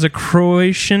 was a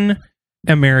Croatian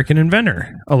American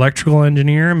inventor, electrical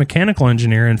engineer, mechanical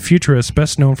engineer, and futurist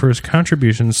best known for his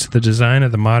contributions to the design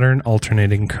of the modern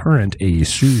alternating current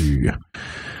AC.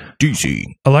 DC.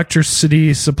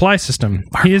 Electricity supply system.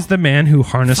 He is the man who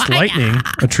harnessed lightning,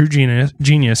 a true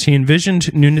genius. He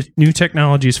envisioned new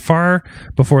technologies far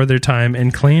before their time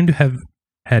and claimed to have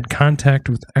had contact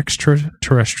with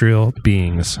extraterrestrial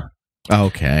beings.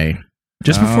 Okay.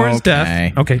 Just before his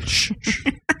death. Okay. Shh.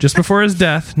 Just before his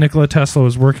death, Nikola Tesla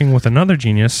was working with another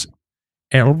genius,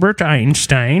 Albert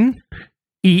Einstein.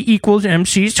 E equals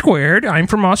MC squared. I'm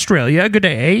from Australia. Good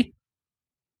day.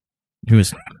 He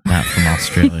was not from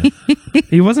Australia.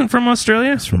 He wasn't from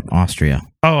Australia? He's from Austria.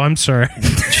 Oh, I'm sorry.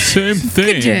 Same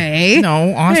thing. Jay.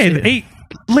 No, Austria. Hey,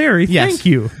 Larry, Yes. thank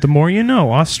you. The more you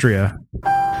know, Austria.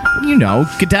 You know,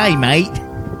 good day, mate.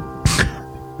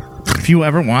 If you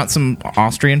ever want some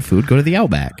Austrian food, go to the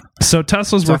Outback. So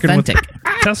Tesla's It's working authentic.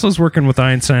 Tesla's working with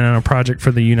Einstein on a project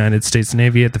for the United States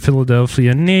Navy at the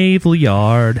Philadelphia Naval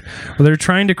Yard, where they're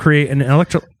trying to create an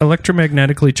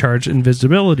electromagnetically charged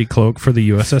invisibility cloak for the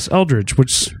USS Eldridge,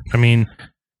 which, I mean,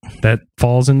 that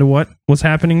falls into what was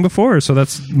happening before. So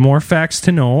that's more facts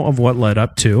to know of what led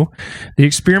up to. The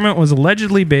experiment was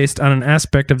allegedly based on an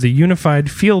aspect of the unified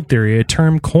field theory, a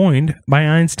term coined by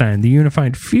Einstein. The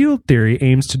unified field theory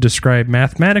aims to describe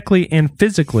mathematically and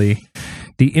physically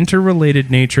the interrelated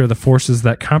nature of the forces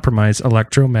that compromise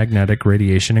electromagnetic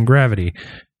radiation and gravity.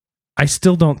 I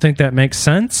still don't think that makes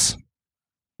sense.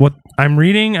 What I'm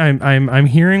reading, I'm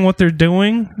hearing what they're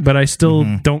doing, but I still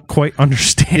don't quite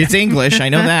understand. It's English, I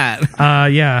know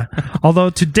that. Yeah.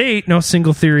 Although to date, no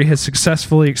single theory has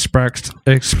successfully expressed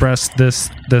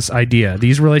this idea.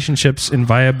 These relationships in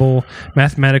viable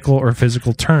mathematical or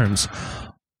physical terms.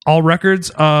 All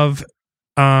records of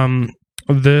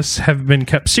this have been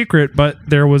kept secret, but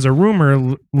there was a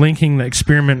rumor linking the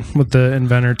experiment with the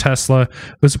inventor Tesla,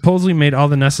 who supposedly made all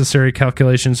the necessary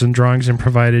calculations and drawings and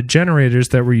provided generators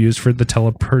that were used for the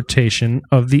teleportation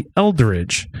of the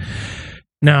Eldridge.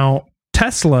 Now,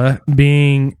 Tesla,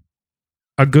 being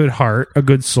a good heart, a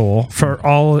good soul, for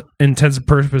all intents and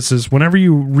purposes, whenever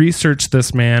you research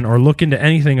this man or look into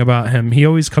anything about him, he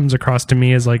always comes across to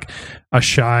me as like a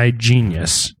shy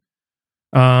genius.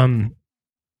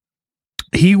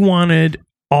 He wanted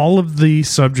all of the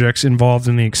subjects involved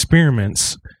in the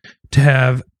experiments to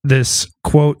have this,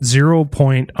 quote, 0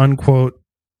 point, unquote,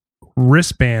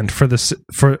 wristband for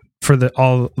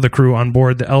all the crew on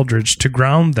board the Eldridge to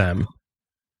ground them.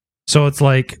 So it's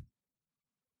like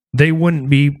they wouldn't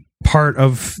be part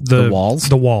of the walls?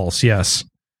 The walls, yes.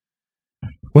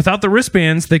 Without the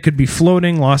wristbands, they could be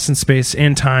floating, lost in space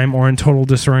and time, or in total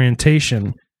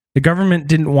disorientation. The government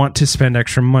didn't want to spend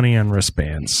extra money on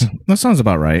wristbands. That sounds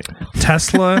about right.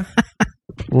 Tesla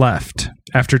left.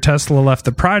 After Tesla left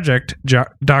the project,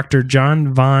 Dr.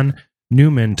 John von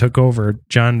Neumann took over.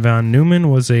 John von Neumann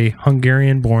was a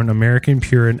Hungarian-born American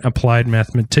Puritan applied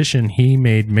mathematician. He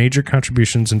made major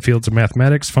contributions in fields of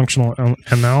mathematics, functional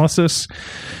analysis,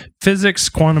 physics,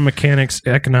 quantum mechanics,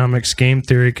 economics, game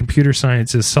theory, computer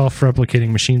sciences,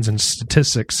 self-replicating machines, and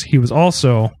statistics. He was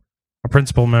also a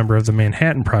principal member of the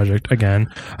Manhattan Project. Again,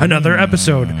 another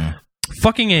episode.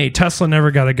 Fucking A, Tesla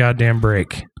never got a goddamn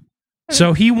break.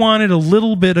 So he wanted a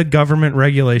little bit of government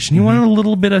regulation. He wanted a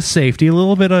little bit of safety, a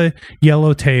little bit of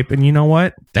yellow tape. And you know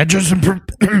what? That just...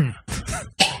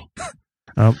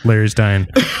 Oh, Larry's dying.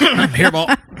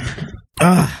 Hairball.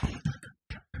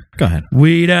 Go ahead.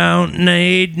 We don't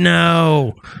need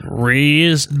no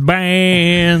wristbands.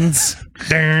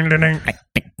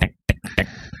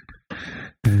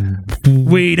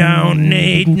 We don't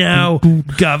need no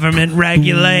government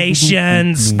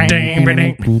regulations. We're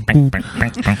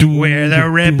the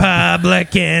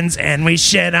Republicans and we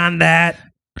shit on that.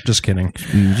 Just kidding.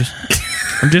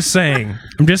 I'm just saying.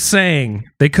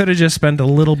 They could have just spent a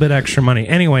little bit extra money.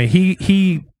 Anyway,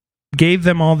 he gave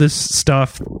them all this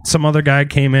stuff. Some other guy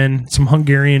came in, some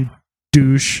Hungarian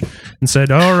douche, and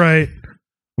said, all right,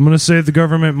 I'm going to save the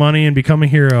government money and become a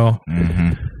hero.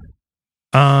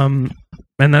 And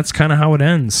that's kind of how it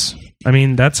ends. I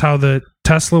mean, that's how the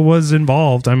Tesla was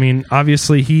involved. I mean,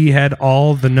 obviously he had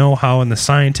all the know-how and the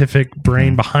scientific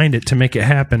brain behind it to make it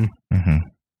happen.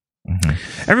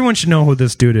 Everyone should know who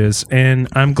this dude is. And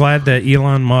I'm glad that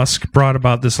Elon Musk brought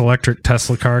about this electric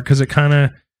Tesla car because it kind of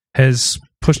has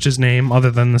pushed his name other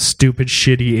than the stupid,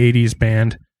 shitty 80s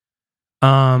band.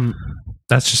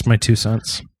 That's just my 2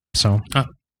 cents. So,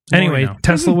 anyway,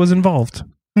 Tesla was involved.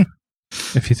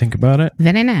 If you think about it.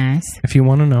 Very nice. If you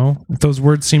want to know. If those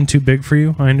words seem too big for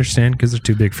you, I understand because they're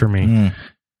too big for me.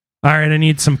 All right, I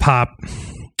need some pop.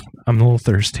 I'm a little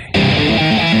thirsty.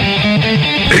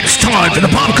 It's time for the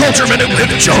Pop Culture Minute with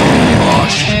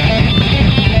Josh.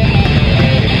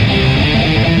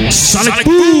 Sonic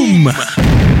Boom!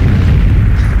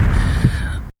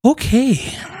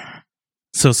 Okay.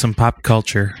 So some pop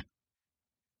culture.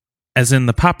 As in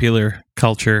the popular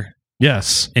culture.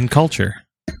 Yes. In culture.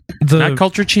 Not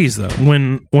culture cheese, though.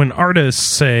 When artists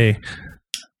say,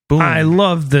 boom. I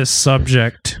love this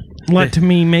subject. Let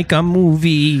me make a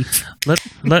movie.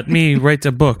 Let me write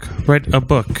a book.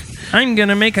 I'm going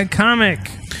to make a comic.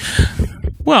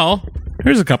 Well,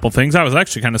 here's a couple things. I was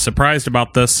actually kind of surprised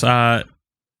about this.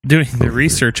 Doing the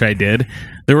research I did,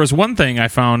 there was one thing I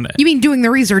found. You mean doing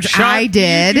the research I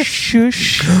did?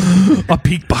 Shush. A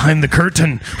peek behind the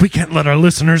curtain. We can't let our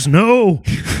listeners know.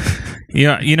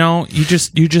 Yeah, you know, you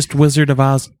just Wizard of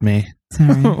Oz me.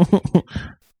 Sorry.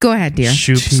 Go ahead, dear.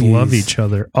 Shoops love each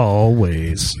other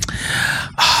always.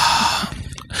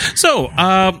 So,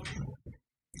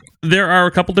 there are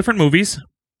a couple different movies.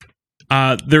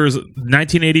 There's a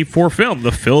 1984 film,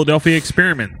 The Philadelphia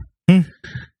Experiment.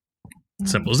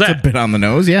 Simple as that. It's a bit on the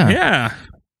nose, yeah. Yeah.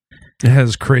 It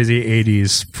has crazy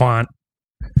 80s font.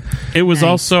 It was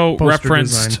also Poster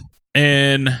referenced design.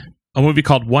 in a movie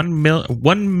called 1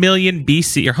 million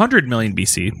BC, or 100 million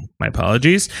BC. My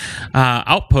apologies.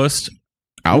 Outpost.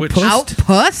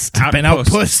 Outpost? Been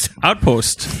outpost.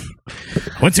 Outpost.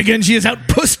 Once again, she has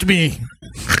outpost me.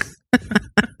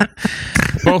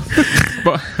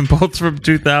 both from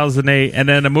 2008, and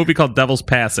then a movie called Devil's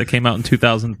Pass that came out in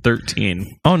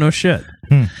 2013. Oh, no shit.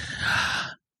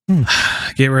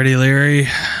 Get ready, Larry.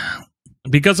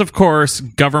 Because, of course,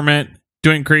 government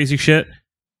doing crazy shit.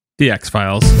 The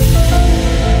X-Files.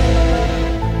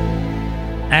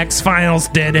 X-Files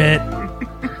did it.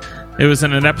 It was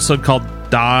in an episode called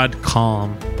Dodd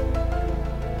Calm.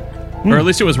 Or at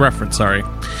least it was referenced, sorry.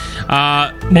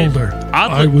 Mulder,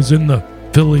 I was in the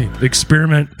Philly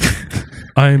experiment.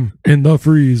 I'm in the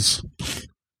freeze.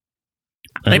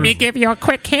 Let me give you a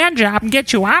quick hand job and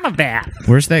get you out of that.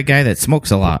 Where's that guy that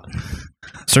smokes a lot?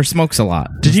 Sir Smokes a Lot.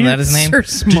 Isn't that his name?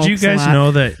 Did you guys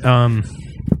know that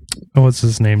what's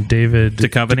his name? David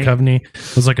Duchovny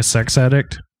was like a sex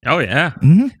addict? Oh, yeah.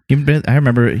 Mm-hmm. I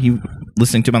remember he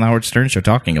listening to him on the Howard Stern show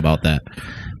talking about that.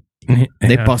 Yeah.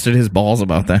 They busted his balls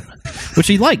about that, which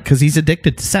he liked because he's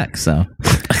addicted to sex. So,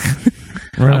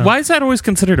 Yeah. Why is that always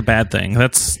considered a bad thing?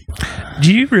 That's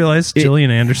Do you realize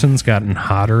Gillian Anderson's gotten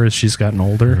hotter as she's gotten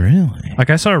older? Really? Like,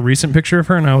 I saw a recent picture of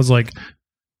her and I was like,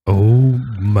 oh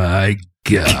my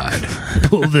God.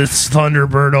 Pull this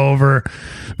Thunderbird over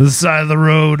the side of the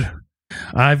road.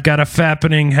 I've got a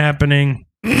fappening happening.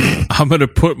 I'm gonna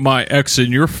put my ex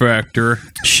in your factor.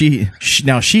 She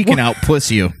can out puss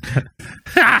you.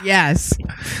 Yes.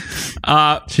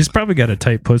 She's probably got a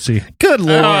tight pussy. Good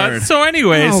lord. So,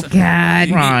 anyways, Oh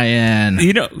God. Ryan.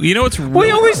 you know what's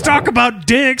We always talk about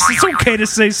dicks. It's okay to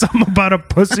say something about a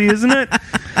pussy, isn't it?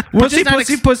 Pussy, not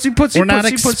pussy, ex- pussy, pussy, We're not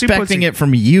pussy, pussy, expecting pussy. it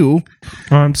from you.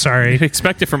 Oh, I'm sorry.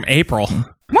 expect it from April.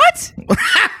 What?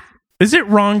 Is it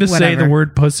wrong to say Whatever. the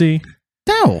word pussy?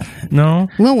 No. No.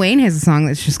 Lil Wayne has a song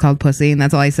that's just called Pussy, and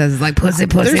that's all he says is like pussy,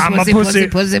 pussy, I'm a pussy, pussy. pussy,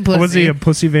 pussy, pussy. Was he a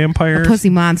pussy vampire? A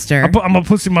pussy monster? I'm a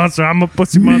pussy monster. I'm a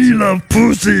pussy monster. love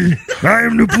pussy. I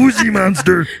am the pussy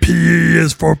monster. P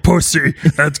is for pussy.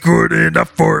 That's good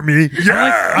enough for me.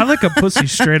 Yeah. I like a pussy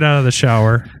straight out of the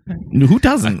shower. Who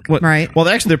doesn't? What? Right. Well,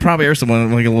 actually, there probably are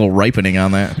someone like a little ripening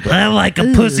on that. I like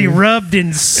a pussy rubbed in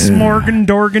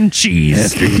Smorgasdorgan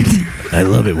cheese. I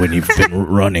love it when you've been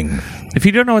running. If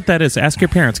you don't know what that is, ask your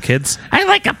parents, kids. I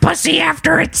like a pussy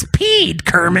after it's peed,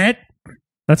 Kermit.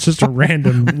 That's just a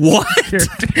random What?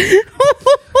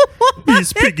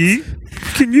 Miss Piggy,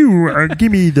 can you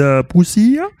give me the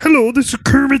pussy? Hello, this is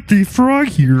Kermit the Frog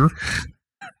here.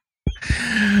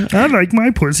 I like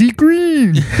my pussy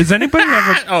green. Is anybody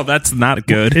ever? Oh, that's not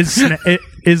good. Is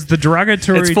the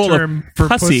derogatory It's full of term for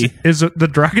pussy. pussy? Is it the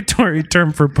derogatory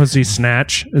term for pussy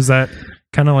snatch? Is that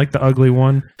kind of like the ugly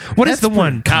one? What is the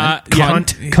one?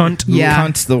 Cunt. Yeah.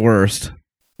 Cunt's the worst.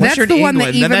 That's Unless you're the in one that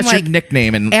England, even, then that's like, your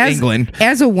nickname in England.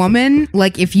 As a woman,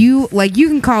 like if you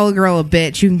can call a girl a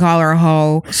bitch, you can call her a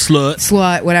hoe,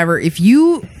 slut, whatever. If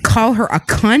you call her a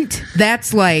cunt,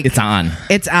 that's like It's on.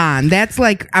 It's on. That's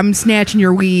like I'm snatching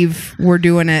your weave. We're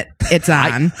doing it. It's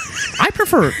on. I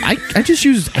prefer. I just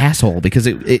use asshole because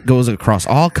it goes across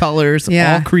all colors,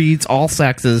 Yeah. all creeds, all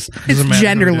sexes. It's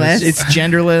genderless. It's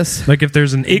genderless. Like if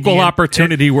there's an Equal Indian-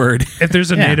 opportunity word. If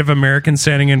there's a Yeah. Native American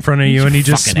standing in front of you and he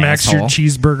just fucking smacks asshole. your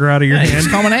cheeseburger out of your Yeah, you hand,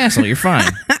 just call him an asshole. You're fine.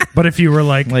 but if you were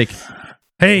like, Like,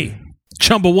 "Hey,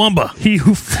 Chumbawamba. he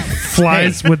who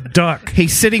flies with duck, hey,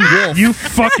 sitting wolf, you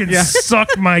fucking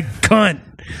suck my cunt."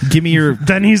 give me your.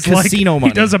 Then he's Casino like,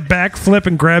 money. he does a backflip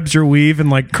and grabs your weave and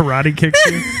like karate kicks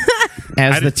you.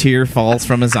 As the tear falls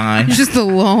from his eye. Just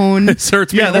alone. This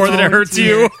hurts me Yeah, more that's than it all hurts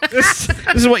you. This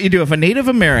is what you do if a Native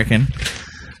American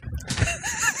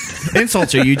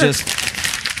insults you. You just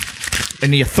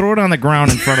and you throw it on the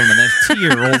ground in front of him, and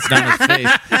a tear rolls down his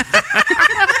face.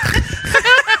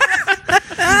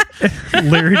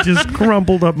 Larry just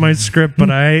crumpled up my script, but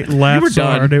I laughed so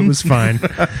done. hard it was fine.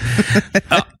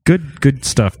 Good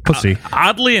stuff. Pussy.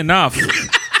 Oddly enough,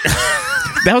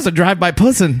 That was a drive-by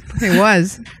pussin'. It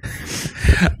was.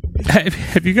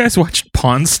 have you guys watched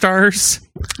Pawn Stars?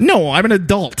 No, I'm an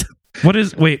adult. What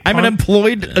is? Wait, I'm an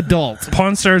employed adult.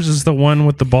 Pawn Stars is the one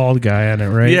with the bald guy on it,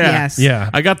 right? Yeah. Yes. Yeah.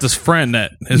 I got this friend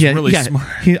that is really smart.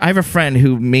 I have a friend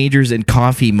who majors in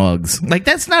coffee mugs. Like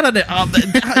that's not an how's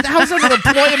that an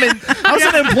employment? How's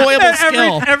an employable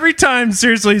skill? Every time,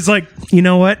 seriously, he's like, you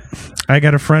know what? I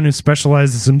got a friend who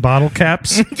specializes in bottle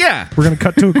caps. Yeah, We're gonna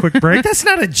cut to a quick break. that's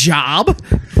not a job.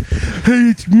 Hey,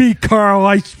 it's me, Carl.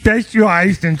 I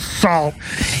specialize in salt.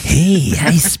 Hey,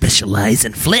 I specialize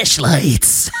in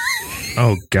flashlights.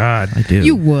 Oh God, I do.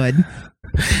 You would.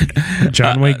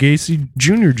 John Wayne Gacy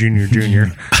Jr.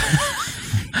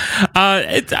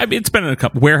 It's been in a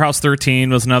couple. Warehouse 13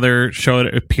 was another show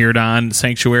that appeared on.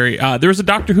 Sanctuary. There was a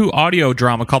Doctor Who audio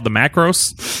drama called The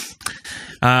Macros.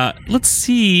 Let's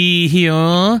see here.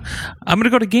 I'm going to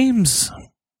go to games.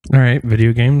 All right,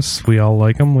 video games. We all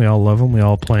like them. We all love them. We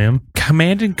all play them.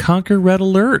 Command and Conquer Red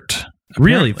Alert.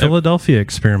 Really, Apparently- Philadelphia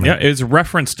Experiment. Yeah, it was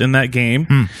referenced in that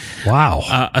game.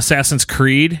 Wow. Assassin's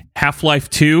Creed, Half-Life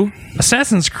 2.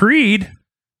 Assassin's Creed.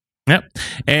 Yep.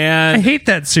 I And hate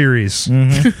that series.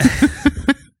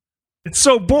 It's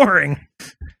so boring.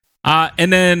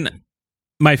 and then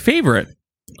my favorite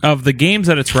of the games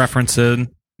that it's referencing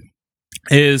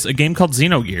is a game called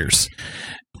Xenogears.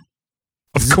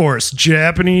 Of course,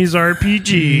 Japanese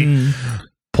RPG.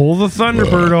 Pull the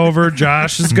Thunderbird over.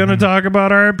 Josh is going to talk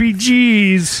about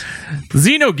RPGs.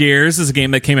 Xenogears is a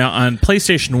game that came out on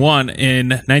PlayStation 1 in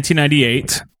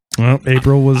 1998. Well,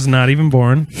 April was not even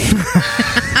born.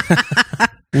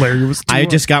 Larry was. I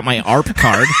just got my ARP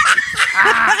card.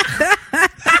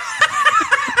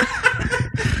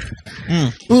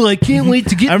 Well, I can't wait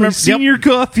to get I my remember- senior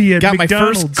coffee at Got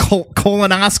McDonald's. my first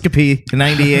colonoscopy in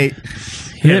 '98.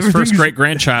 Yeah, his first Everything's- great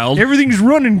grandchild. Everything's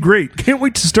running great. Can't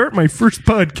wait to start my first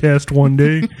podcast one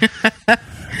day.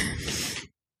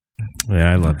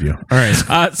 Yeah, I love you. All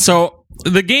right. So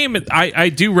the game, I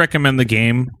do recommend the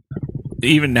game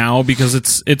even now because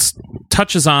it's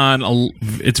touches on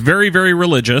it's very, very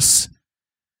religious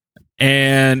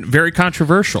and very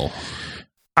controversial.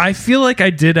 I feel like I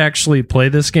did actually play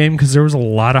this game because there was a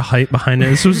lot of hype behind it.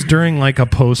 This was during like a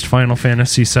post Final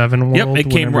Fantasy VII world. Yep, it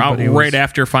came out right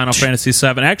after Final Fantasy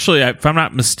VII. Actually, if I'm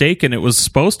not mistaken, it was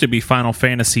supposed to be Final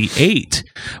Fantasy VIII,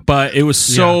 but it was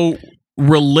so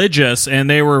religious, and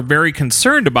they were very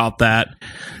concerned about that.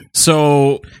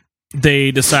 So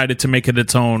they decided to make it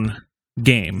its own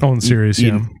game. Own series,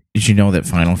 yeah. Did you know that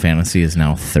Final Fantasy is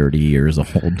now 30 years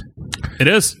old? It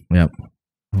is. Yep.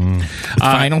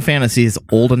 Final Fantasy is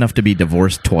old enough to be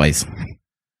divorced twice.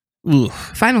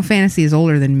 Final Fantasy is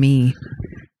older than me.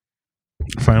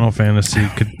 Final Fantasy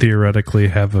could theoretically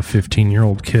have a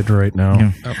 15-year-old kid right now.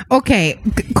 Yeah. Okay,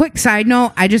 quick side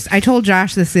note. I told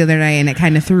Josh this the other night, and it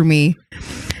kind of threw me.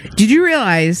 Did you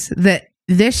realize that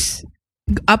this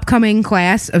upcoming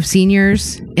class of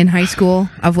seniors in high school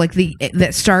of like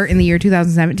that start in the year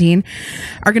 2017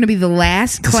 are going to be the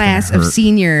last class of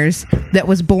seniors that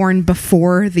was born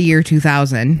before the year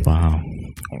 2000? Wow.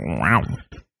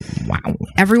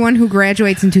 Everyone who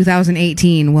graduates in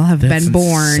 2018 will have been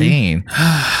born. Insane.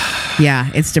 Yeah,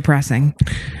 it's depressing.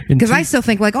 Because I still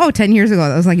think like, 10 years ago,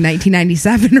 that was like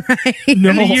 1997, right?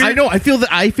 No, I know. I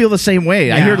feel the same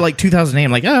way. I Yeah. hear like 2008.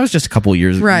 I'm like, it was just a couple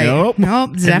years ago. Right. Nope. Nope,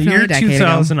 In the definitely year a decade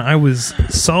 2000, ago. I was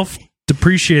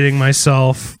self-depreciating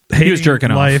myself, hating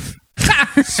jerking off. life,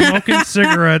 smoking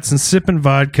cigarettes and sipping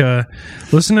vodka,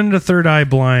 listening to Third Eye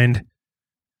Blind,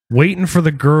 waiting for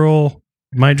the girl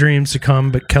my dreams to come,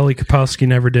 but Kelly Kapowski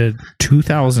never did.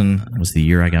 2000 was the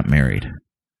year I got married.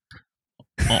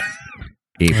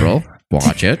 April,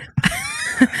 watch it.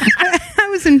 I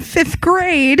was in 5th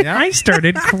grade. I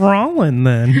started crawling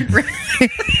then.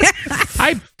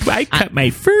 I cut my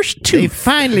first They tooth.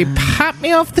 finally popped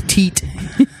me off the teat.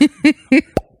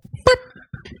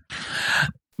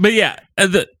 But yeah,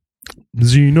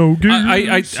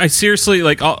 Xenogears. I seriously,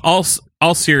 like,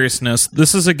 all seriousness,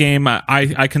 this is a game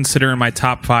I consider in my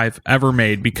top 5 ever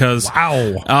made because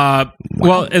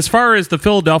well, as far as the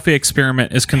Philadelphia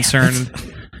experiment is concerned,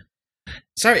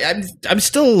 Sorry, I'm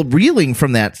still reeling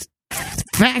from that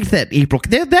fact that April.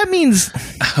 That means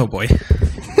oh boy, kids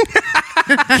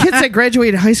that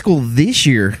graduated high school this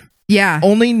year Yeah.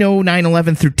 only know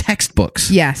 9/11 through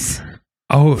textbooks. Yes.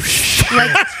 Oh, shit.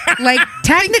 Like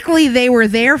technically they were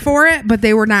there for it, but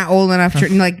they were not old enough to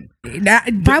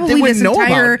probably wouldn't this know about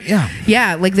entire it, yeah.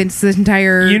 yeah, like this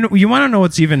entire You want to know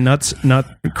what's even not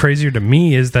crazier to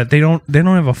me is that they don't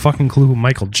have a fucking clue who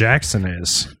Michael Jackson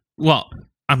is. well,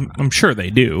 I'm sure they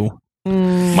do.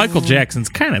 Michael Jackson's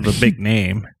kind of a big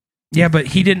name. Yeah, but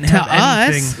he didn't To have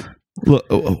us. anything. Look,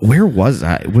 where was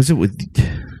I? Was it with?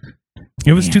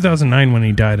 It was 2009 when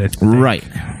he died. I think. Right,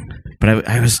 but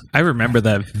I remember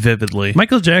that vividly.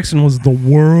 Michael Jackson was the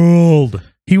world.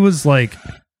 He was like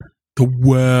The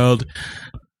world.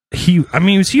 he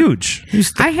was huge.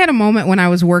 I had a moment when I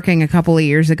was working a couple of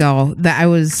years ago that I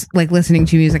was like listening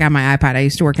to music on my iPod. I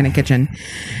used to work in a kitchen,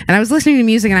 and I was listening to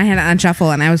music and I had it on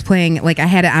shuffle, and I was playing like I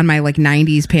had it on my like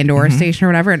 90s Pandora station or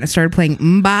whatever, and it started playing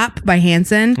Mbop by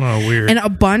Hanson. Oh, weird. And a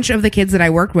bunch of the kids that I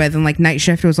worked with, and like night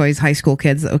shift was always high school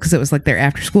kids because it was like their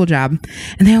after school job,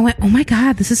 and they all went, "Oh my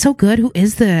god, this is so good! Who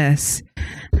is this?"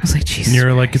 I was like, Jesus. And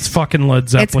you're like, it's fucking Led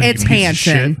Zeppelin. It's you piece of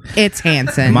Hanson. shit. It's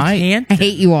Hanson. My- I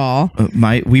hate you all.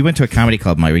 we went to a comedy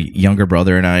club. My younger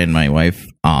brother and I and my wife.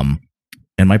 And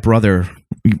my brother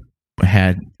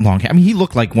had long hair. I mean, he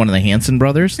looked like one of the Hanson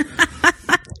brothers.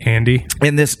 Andy.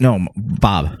 And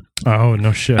Bob. Oh,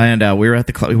 no shit. And we were at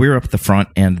the club. We were up at the front,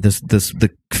 and the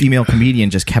female comedian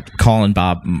just kept calling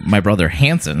Bob, my brother,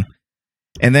 Hanson.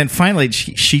 And then finally,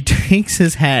 she takes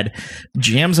his head,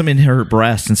 jams him in her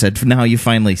breast, and said, "Now you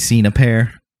finally seen a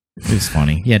pair." It was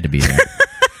funny. He had to be there.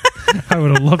 I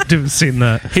would have loved to have seen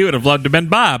that. He would have loved to have been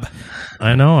Bob.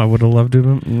 I know. I would have loved to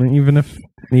have, even if...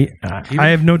 I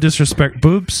have no disrespect.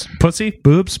 Boobs, pussy,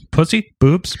 boobs, pussy,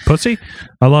 boobs, pussy.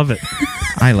 I love it.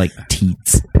 I like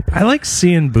teats. I like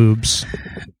seeing boobs.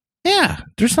 Yeah,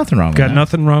 there's nothing wrong with Got that.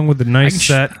 nothing wrong with a nice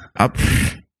set.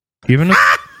 Even if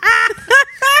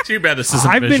Too bad this isn't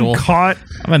I've visual. been caught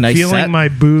I'm a nice feeling set. my A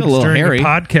boobs little during hairy. the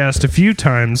podcast a few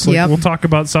times. Like, Yep. we'll talk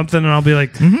about something and I'll be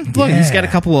like, Look, he's got a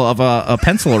couple of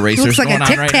pencil He erasers looks like going a on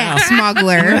Tic right Tac now.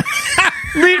 smuggler.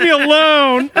 leave me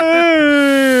alone.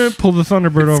 Pull the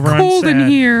Thunderbird over. Cold I'm in sad.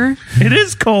 here. It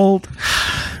is cold.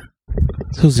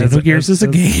 So Xenogears is a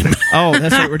game. Oh,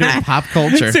 that's right. We're doing pop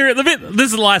culture. Seriously, this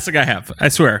is the last thing I have. I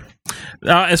swear.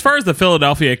 As far as the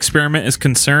Philadelphia experiment is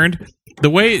concerned, the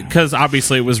way, because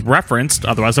obviously it was referenced,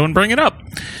 otherwise I wouldn't bring it up.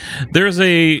 There's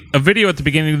a video at the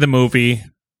beginning of the movie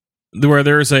where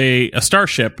there's a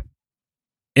starship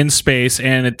in space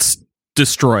and it's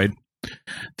destroyed.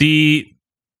 The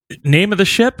name of the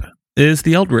ship is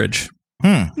the Eldridge.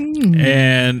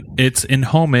 And it's in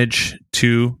homage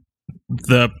to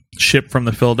the ship from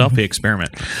the Philadelphia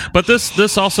experiment. But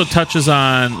this also touches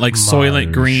on like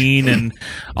Soylent Green and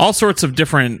all sorts of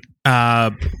different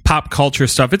pop culture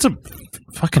stuff. It's a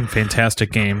fucking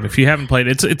fantastic game. If you haven't played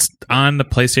it, it's on the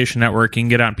PlayStation Network. You can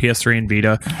get it on PS3 and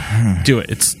Vita. Do it.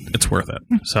 It's worth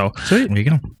it. So Sweet. There you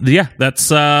go. yeah,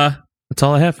 that's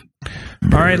all I have.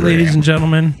 All right, ladies and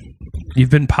gentlemen, you've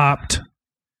been popped.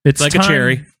 It's Like a time-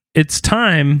 cherry. It's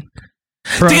time.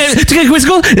 For To get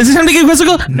quizzical? Is it time to get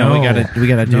quizzical? No, we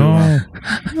gotta do.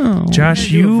 No. Josh,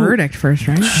 Do a you verdict first,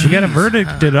 right? you got to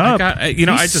verdict it up. I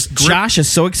just gripped, Josh is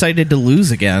so excited to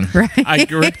lose again. I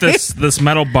gripped this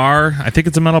metal bar. I think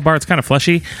it's a metal bar. It's kind of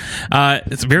fleshy.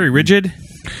 It's very rigid.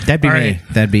 That'd be All me. right.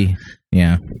 That'd be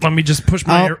yeah. Let me just push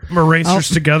my erasers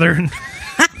together. And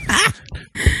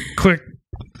quick.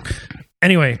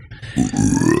 Anyway,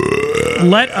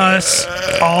 let us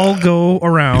all go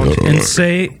around and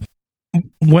say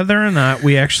whether or not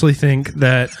we actually think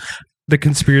that the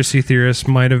conspiracy theorists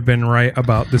might have been right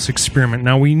about this experiment.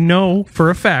 Now, we know for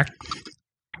a fact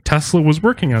Tesla was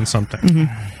working on something.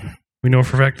 We know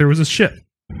for a fact there was a ship.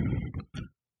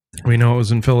 We know it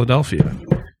was in Philadelphia.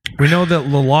 We know that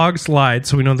the logs lied,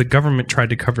 so we know the government tried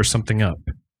to cover something up.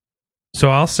 So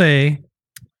I'll say,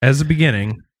 as a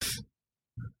beginning,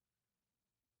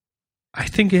 I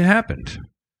think it happened.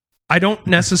 I don't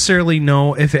necessarily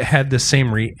know if it had the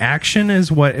same reaction as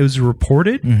what it was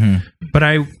reported, but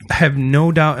I have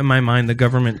no doubt in my mind the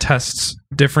government tests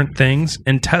different things,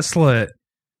 and Tesla,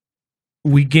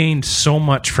 we gained so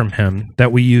much from him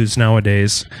that we use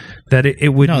nowadays that it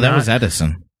would No, that not- was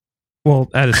Edison. Well,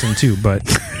 Edison too, but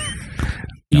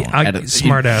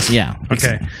smart ass. Yeah.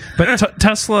 Okay. But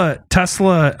Tesla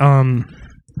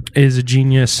is a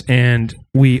genius, and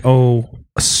we owe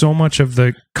so much of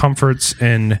the comforts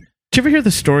and. Did you ever hear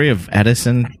the story of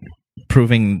Edison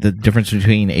proving the difference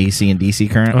between AC and DC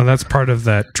current? Oh, that's part of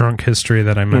that drunk history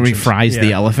that I mentioned. Where he fries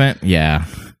the elephant? Yeah.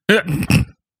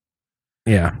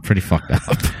 Yeah. Pretty fucked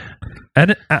up.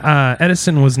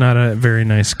 Edison was not a very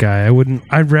nice guy.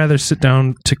 I'd rather sit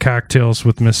down to cocktails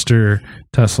with Mr.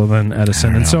 Tesla than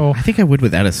Edison. And so I think I would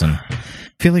with Edison.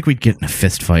 I feel like we'd get in a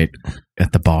fist fight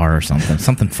at the bar or something.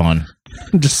 Something fun.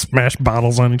 just smash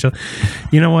bottles on each other.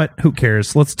 You know what? Who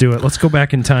cares? Let's do it. Let's go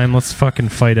back in time. Let's fucking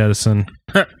fight Edison.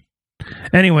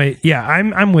 Anyway, yeah,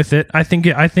 I'm with it. I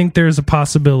think there's a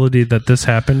possibility that this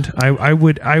happened. I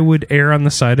would err on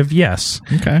the side of yes.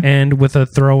 Okay. And with a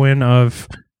throw in of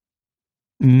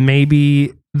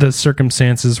maybe the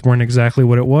circumstances weren't exactly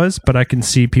what it was, but I can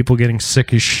see people getting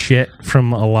sick as shit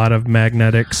from a lot of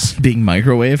magnetics being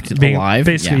microwaved alive.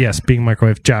 Basically, Yeah. yes, being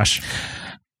microwaved. Josh,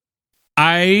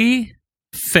 I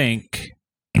think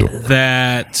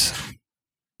that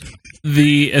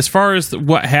as far as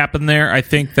what happened there, I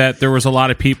think that there was a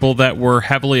lot of people that were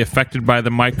heavily affected by the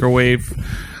microwave,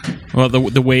 well,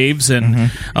 the waves,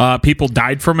 and people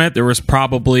died from it. There was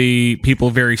probably people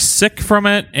very sick from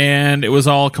it, and it was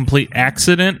all a complete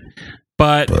accident.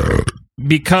 But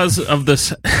because of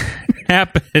this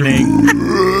happening,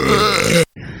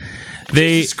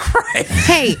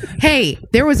 Hey,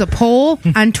 there was a poll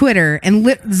on Twitter, and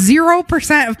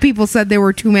 0% of people said there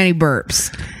were too many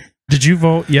burps. did you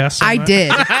vote yes? on I that?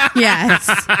 did. Yes.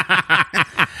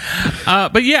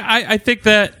 But yeah, I think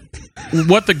that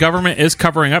what the government is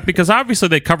covering up, because obviously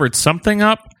they covered something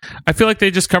up. I feel like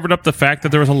they just covered up the fact that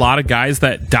there was a lot of guys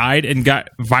that died and got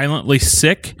violently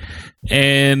sick,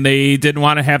 and they didn't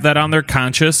want to have that on their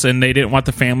conscience, and they didn't want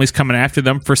the families coming after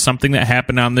them for something that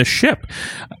happened on this ship.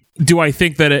 Do I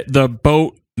think that the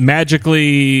boat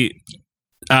magically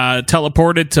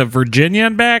teleported to Virginia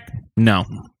and back? No.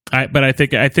 But I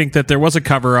think that there was a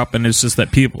cover up, and it's just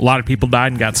that a lot of people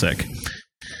died and got sick.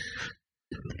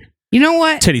 You know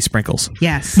what? Titty sprinkles.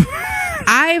 Yes.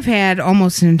 I've had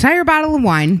almost an entire bottle of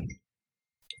wine.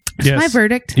 That's Yes. my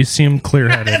verdict. You seem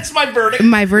clear-headed. That's my verdict.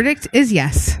 My verdict is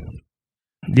yes.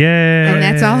 Yay! And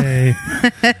that's all.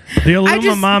 The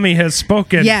Illumamami has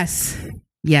spoken. Yes.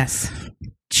 Yes.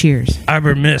 Cheers.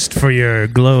 Ibermist for your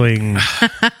glowing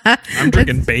I'm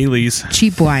drinking Bailey's.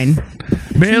 Cheap wine.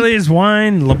 Bailey's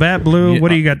wine, Labatt Blue. What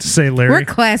do you got to say, Larry? We're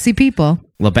classy people.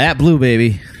 Labatt Blue,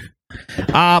 baby.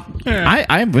 I'm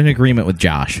in agreement with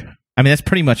Josh. I mean, that's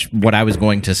pretty much what I was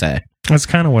going to say. That's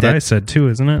kind of what I said too,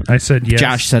 isn't it? I said yes.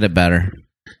 Josh said it better.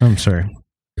 I'm sorry.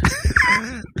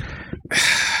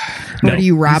 What are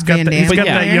you, Rob Van Dam? He's got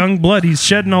that young blood. He's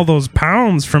shedding all those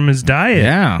pounds from his diet.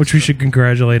 Yeah. Which we should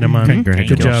congratulate him on.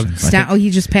 Congratulations. Good job. He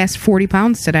just passed 40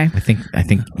 pounds today. I think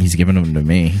he's giving them to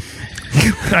me.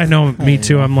 I know, me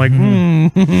too. I'm like,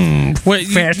 Wait,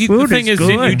 fast the food thing is, good.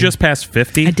 didn't you just pass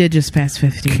 50? I did just pass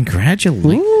 50.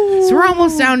 Congratulations. So we're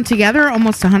almost down together,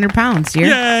 almost 100 pounds, dear.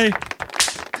 Yay!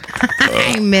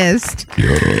 I missed. You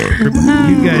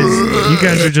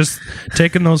guys are just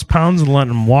taking those pounds and letting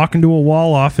them walk into a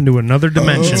wall off into another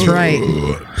dimension. That's right.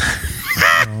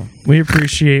 We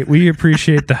appreciate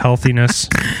the healthiness.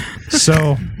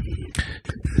 So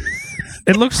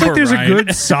it looks like Poor there's Ryan. a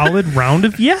good solid round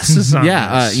of yeses on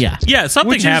this. Yeah, something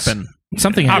Which is- happened.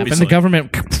 Something happened. Obviously. The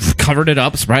government covered it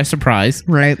up. Surprise, surprise.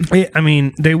 Right. I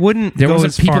mean, they wouldn't There go wasn't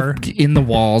as people far. in the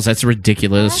walls. That's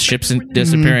ridiculous. Ships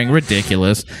disappearing,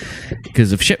 ridiculous.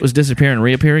 Because if shit was disappearing and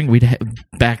reappearing,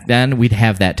 back then we'd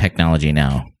have that technology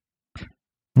now.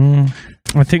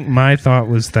 I think my thought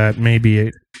was that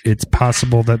maybe it's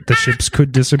possible that the ships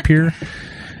could disappear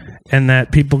and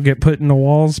that people get put in the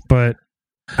walls, but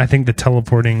I think the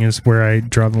teleporting is where I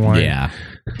draw the line. Yeah.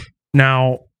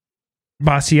 Now,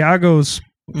 Basiago's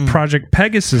Project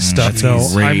Pegasus stuff, though,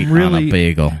 Great on a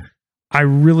bagel. I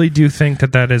really do think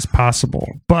that is possible.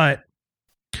 But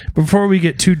before we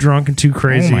get too drunk and too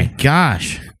crazy, Oh my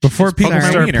gosh. before people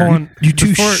start pulling, You two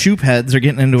before- shoop heads are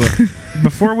getting into it.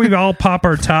 before we all pop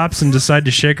our tops and decide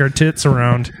to shake our tits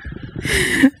around,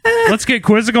 let's get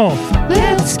quizzical.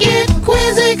 Let's get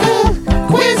quizzical,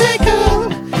 quizzical.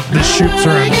 The shoops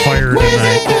are on fire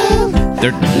tonight.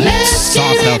 They're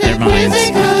soft out their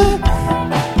minds.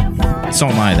 So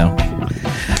am I, though.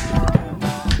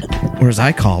 Or as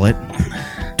I call it,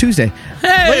 Tuesday.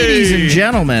 Hey! Ladies and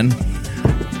gentlemen,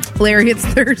 Larry, it's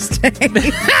Thursday.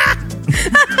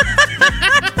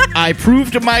 I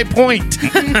proved my point.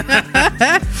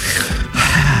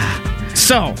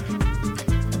 So,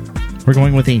 we're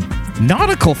going with a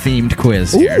nautical themed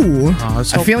quiz here. Ooh. I'm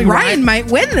feeling Ryan might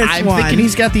win this I'm one. thinking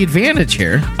he's got the advantage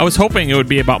here. I was hoping it would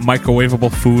be about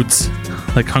microwavable foods,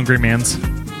 like Hungry Man's.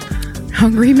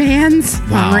 Hungry Mans?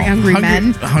 Hungry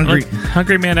Men? Hungry. Like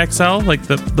Hungry Man XL, like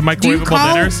the Do you microwavable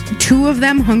call dinners. two of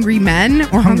them Hungry Men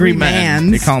or Hungry men.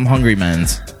 Mans? They call them hungry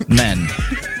men's. Men.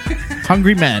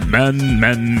 Hungry men.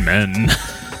 Men.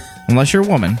 Unless you're a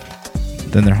woman,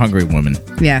 then they're hungry women.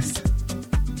 Yes.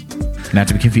 Not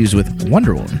to be confused with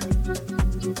Wonder Woman.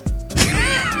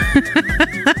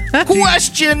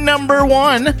 Question number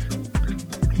 1.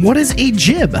 What is a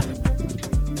jib?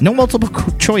 No multiple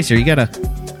choice here. You gotta...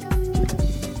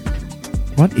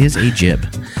 What is a jib?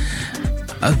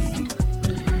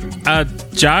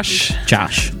 Josh,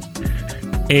 Josh.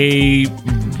 a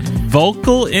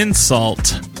vocal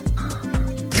insult.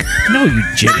 No, you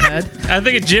jibhead. I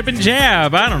think a jib and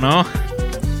jab. I don't know.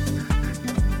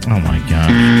 Oh my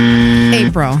god.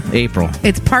 April.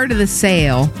 It's part of the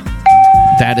sail.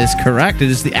 That is correct. It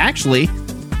is actually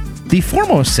the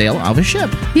foremost sail of a ship.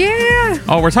 Yeah.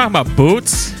 Oh, we're talking about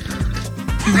boots.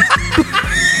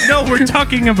 No, we're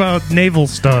talking about naval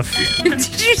stuff. Did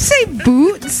you say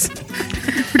boots?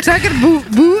 We're talking about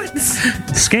boots?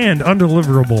 Scanned,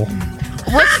 undeliverable.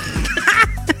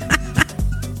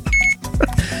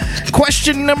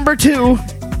 Question number 2.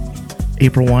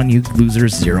 April 1, you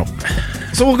losers 0.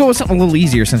 So we'll go with something a little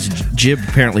easier since jib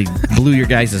apparently blew your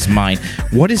guys' mind.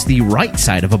 What is the right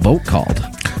side of a boat called?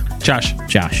 Josh,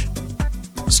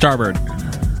 starboard.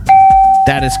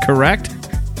 That is correct.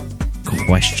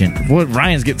 Question. Well,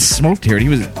 Ryan's getting smoked here. He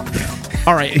was...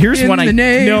 All right, here's In one I the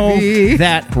Navy. know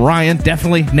that Ryan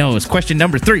definitely knows. Question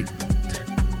number 3.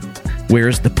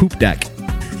 Where's the poop deck?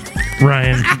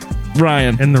 Ryan.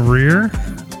 In the rear?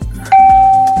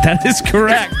 That is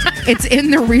correct. It's in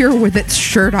the rear with its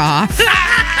shirt off.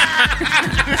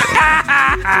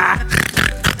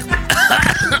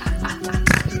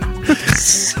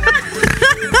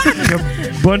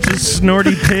 A bunch of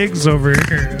snorty pigs over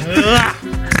here.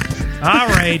 All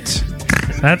right.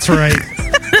 That's right.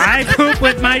 I poop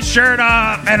with my shirt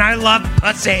off, and I love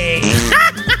pussy.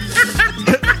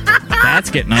 That's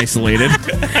getting isolated.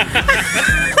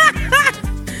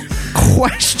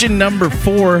 Question number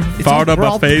 4. Fouled up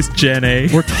a face, Jenny.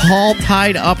 We're all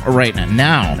tied up right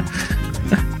now.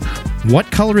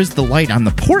 What color is the light on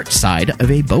the port side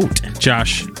of a boat?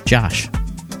 Josh,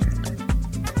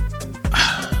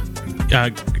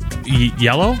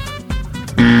 yellow.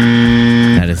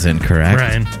 That is incorrect.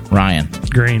 Ryan.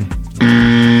 Green.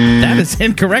 That is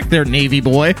incorrect there, Navy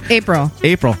boy. April.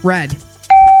 Red.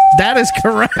 That is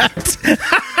correct.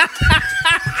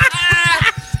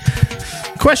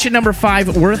 Question number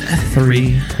 5, worth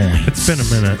 3 points. It's been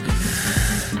a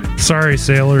minute. Sorry,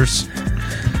 sailors.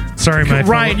 Sorry, my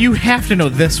Ryan, you have to know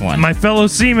this one. my fellow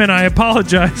seamen, I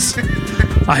apologize.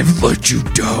 I've let you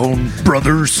down,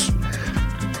 brothers.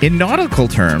 In nautical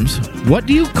terms, what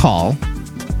do you call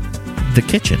the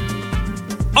kitchen?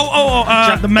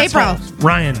 The mess April. hall.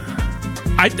 Ryan.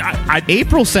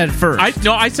 April said first.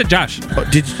 I said Josh.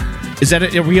 Is that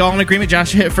it? Are we all in agreement?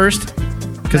 Josh hit first?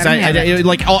 Because Let me have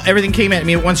it. everything came at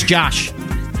me at once. Josh.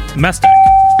 Mess deck.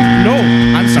 No,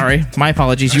 I'm sorry. My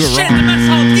apologies. You were Shit, wrong. the mess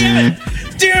hall. Damn it.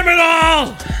 Damn it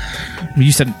all.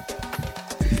 You said.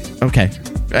 Okay.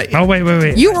 Oh,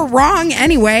 wait. You were wrong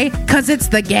anyway, because it's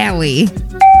the galley.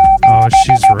 Oh,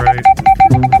 she's right.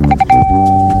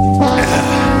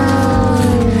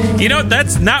 You know,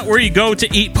 that's not where you go to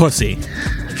eat pussy.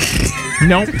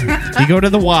 Nope. You go to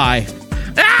the Y.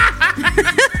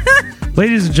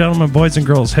 Ladies and gentlemen, boys and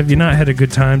girls, have you not had a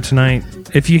good time tonight?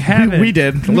 If you haven't, We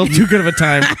did. A little too good of a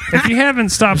time. If you haven't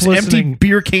stopped Empty listening,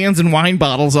 beer cans and wine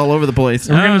bottles all over the place.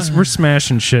 we're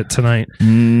smashing shit tonight.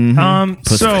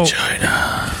 So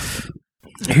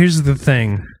here's the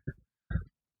thing: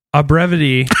 a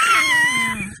brevity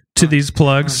to these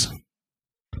plugs,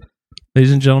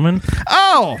 ladies and gentlemen.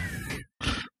 Oh.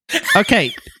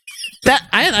 Okay. That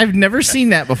I've never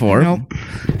seen that before. Nope.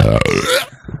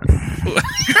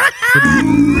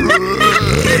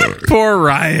 Poor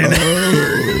Ryan.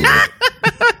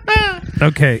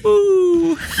 Okay.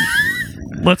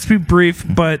 Let's be brief,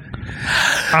 but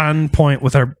on point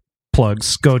with our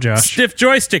plugs. Go, Josh. Stiff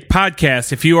Joystick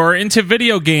Podcast. If you are into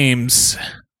video games,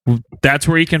 that's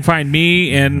where you can find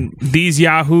me and these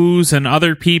yahoos and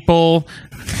other people.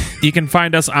 You can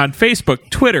find us on Facebook,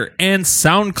 Twitter, and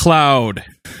SoundCloud.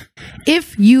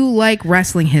 If you like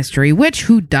wrestling history, which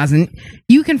who doesn't,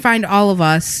 you can find all of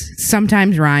us,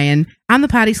 sometimes Ryan, on the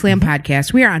Potty Slam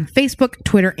podcast. We are on Facebook,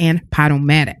 Twitter, and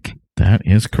Podomatic. That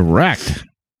is correct.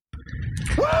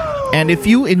 And if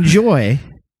you enjoy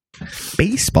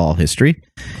baseball history,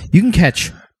 you can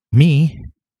catch me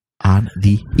on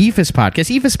the EFIS podcast,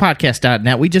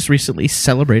 EFISpodcast.net. We just recently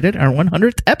celebrated our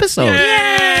 100th episode.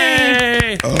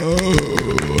 Yay!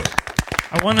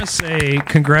 I want to say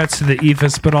congrats to the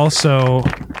EFIS, but also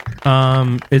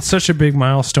it's such a big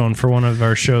milestone for one of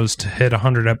our shows to hit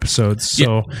 100 episodes.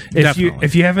 So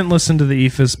if you haven't listened to the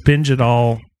EFIS, binge it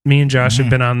all. Me and Josh have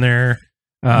been on there.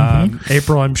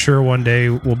 April, I'm sure one day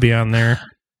will be on there.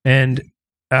 And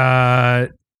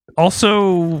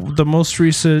also the most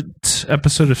recent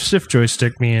episode of Stiff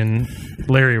Joystick, me and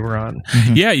Larry were on.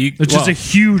 Yeah, Which is a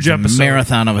huge episode.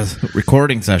 Marathon of a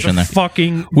recording session there.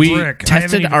 Fucking We brick.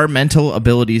 Tested our mental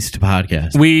abilities to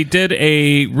podcast. We did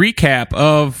a recap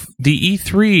of the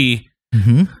E3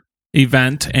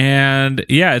 event, and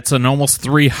yeah, it's an almost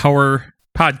 3-hour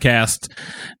podcast.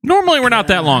 Normally, we're not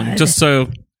that long, just so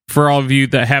for all of you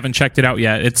that haven't checked it out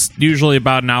yet. It's usually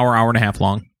about an hour and a half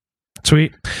long.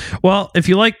 Sweet. Well, if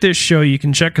you like this show, you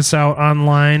can check us out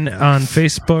online on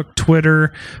Facebook,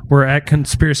 Twitter. We're at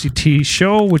Conspiracy Tea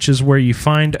Show, which is where you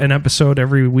find an episode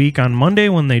every week on Monday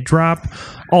when they drop.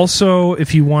 Also,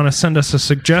 if you want to send us a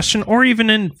suggestion or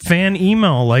even in fan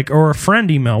email, or a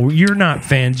friend email, you're not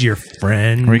fans, you're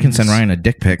friends. Or you can send Ryan a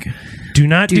dick pic. Do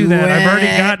not do that. it. I've already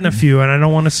gotten a few, and I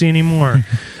don't want to see any more.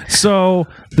 So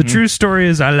the true story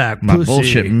is, I like My pussy.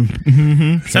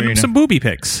 bullshitting. Send them some booby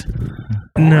pics.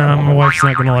 No, my wife's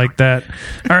not going to like that.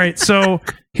 All right, so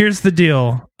here's the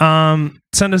deal.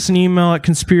 Send us an email at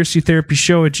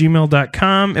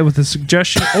conspiracystherapyshow@gmail.com with a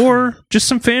suggestion or just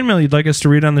some fan mail you'd like us to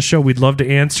read on the show. We'd love to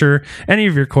answer any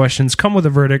of your questions. Come with a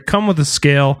verdict. Come with a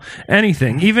scale.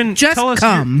 Anything. Even Just tell us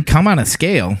come. Come on a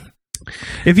scale.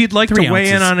 if you'd like 3 to weigh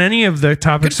in ounces. on any of the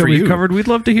topics Good that for we've you. covered. We'd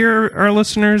love to hear our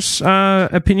listeners'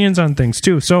 opinions on things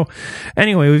too. So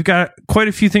anyway, we've got quite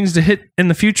a few things to hit in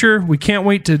the future. We can't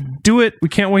wait to do it. We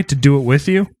can't wait to do it with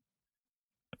you.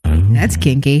 That's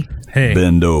kinky. Hey,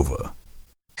 Bend over.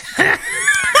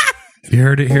 you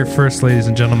heard it here first, ladies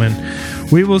and gentlemen.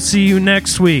 We will see you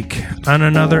next week on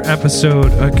another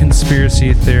episode of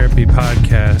Conspiracy Therapy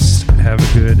Podcast. Have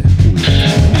a good week.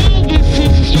 Now this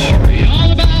is a story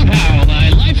all about how my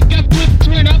life got flipped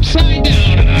turned upside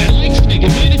down, and I'd like to take a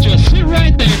minute, just sit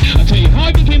right there. I'll tell you how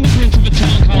I became the prince of a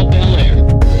town called Bel Air.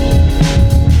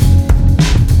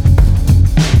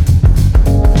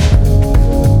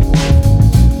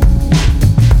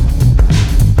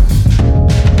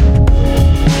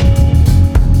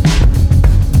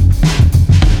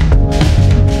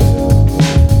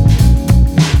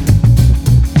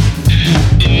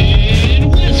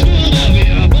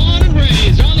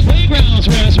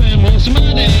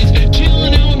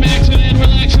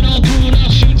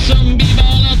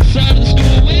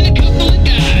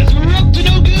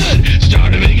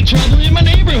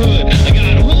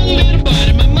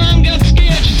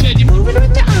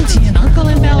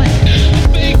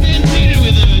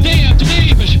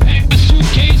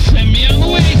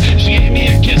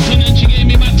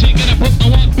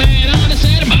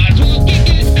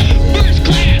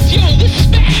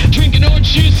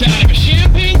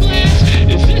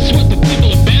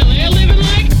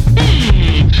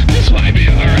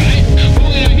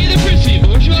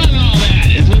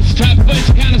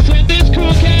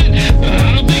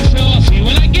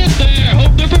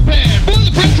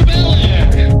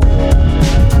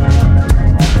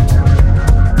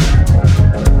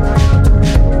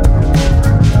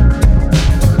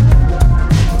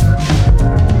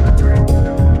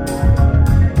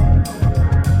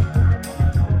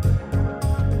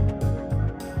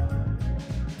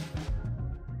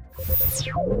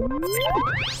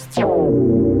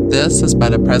 This has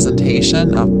been a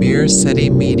presentation of Mirror City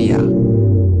Media.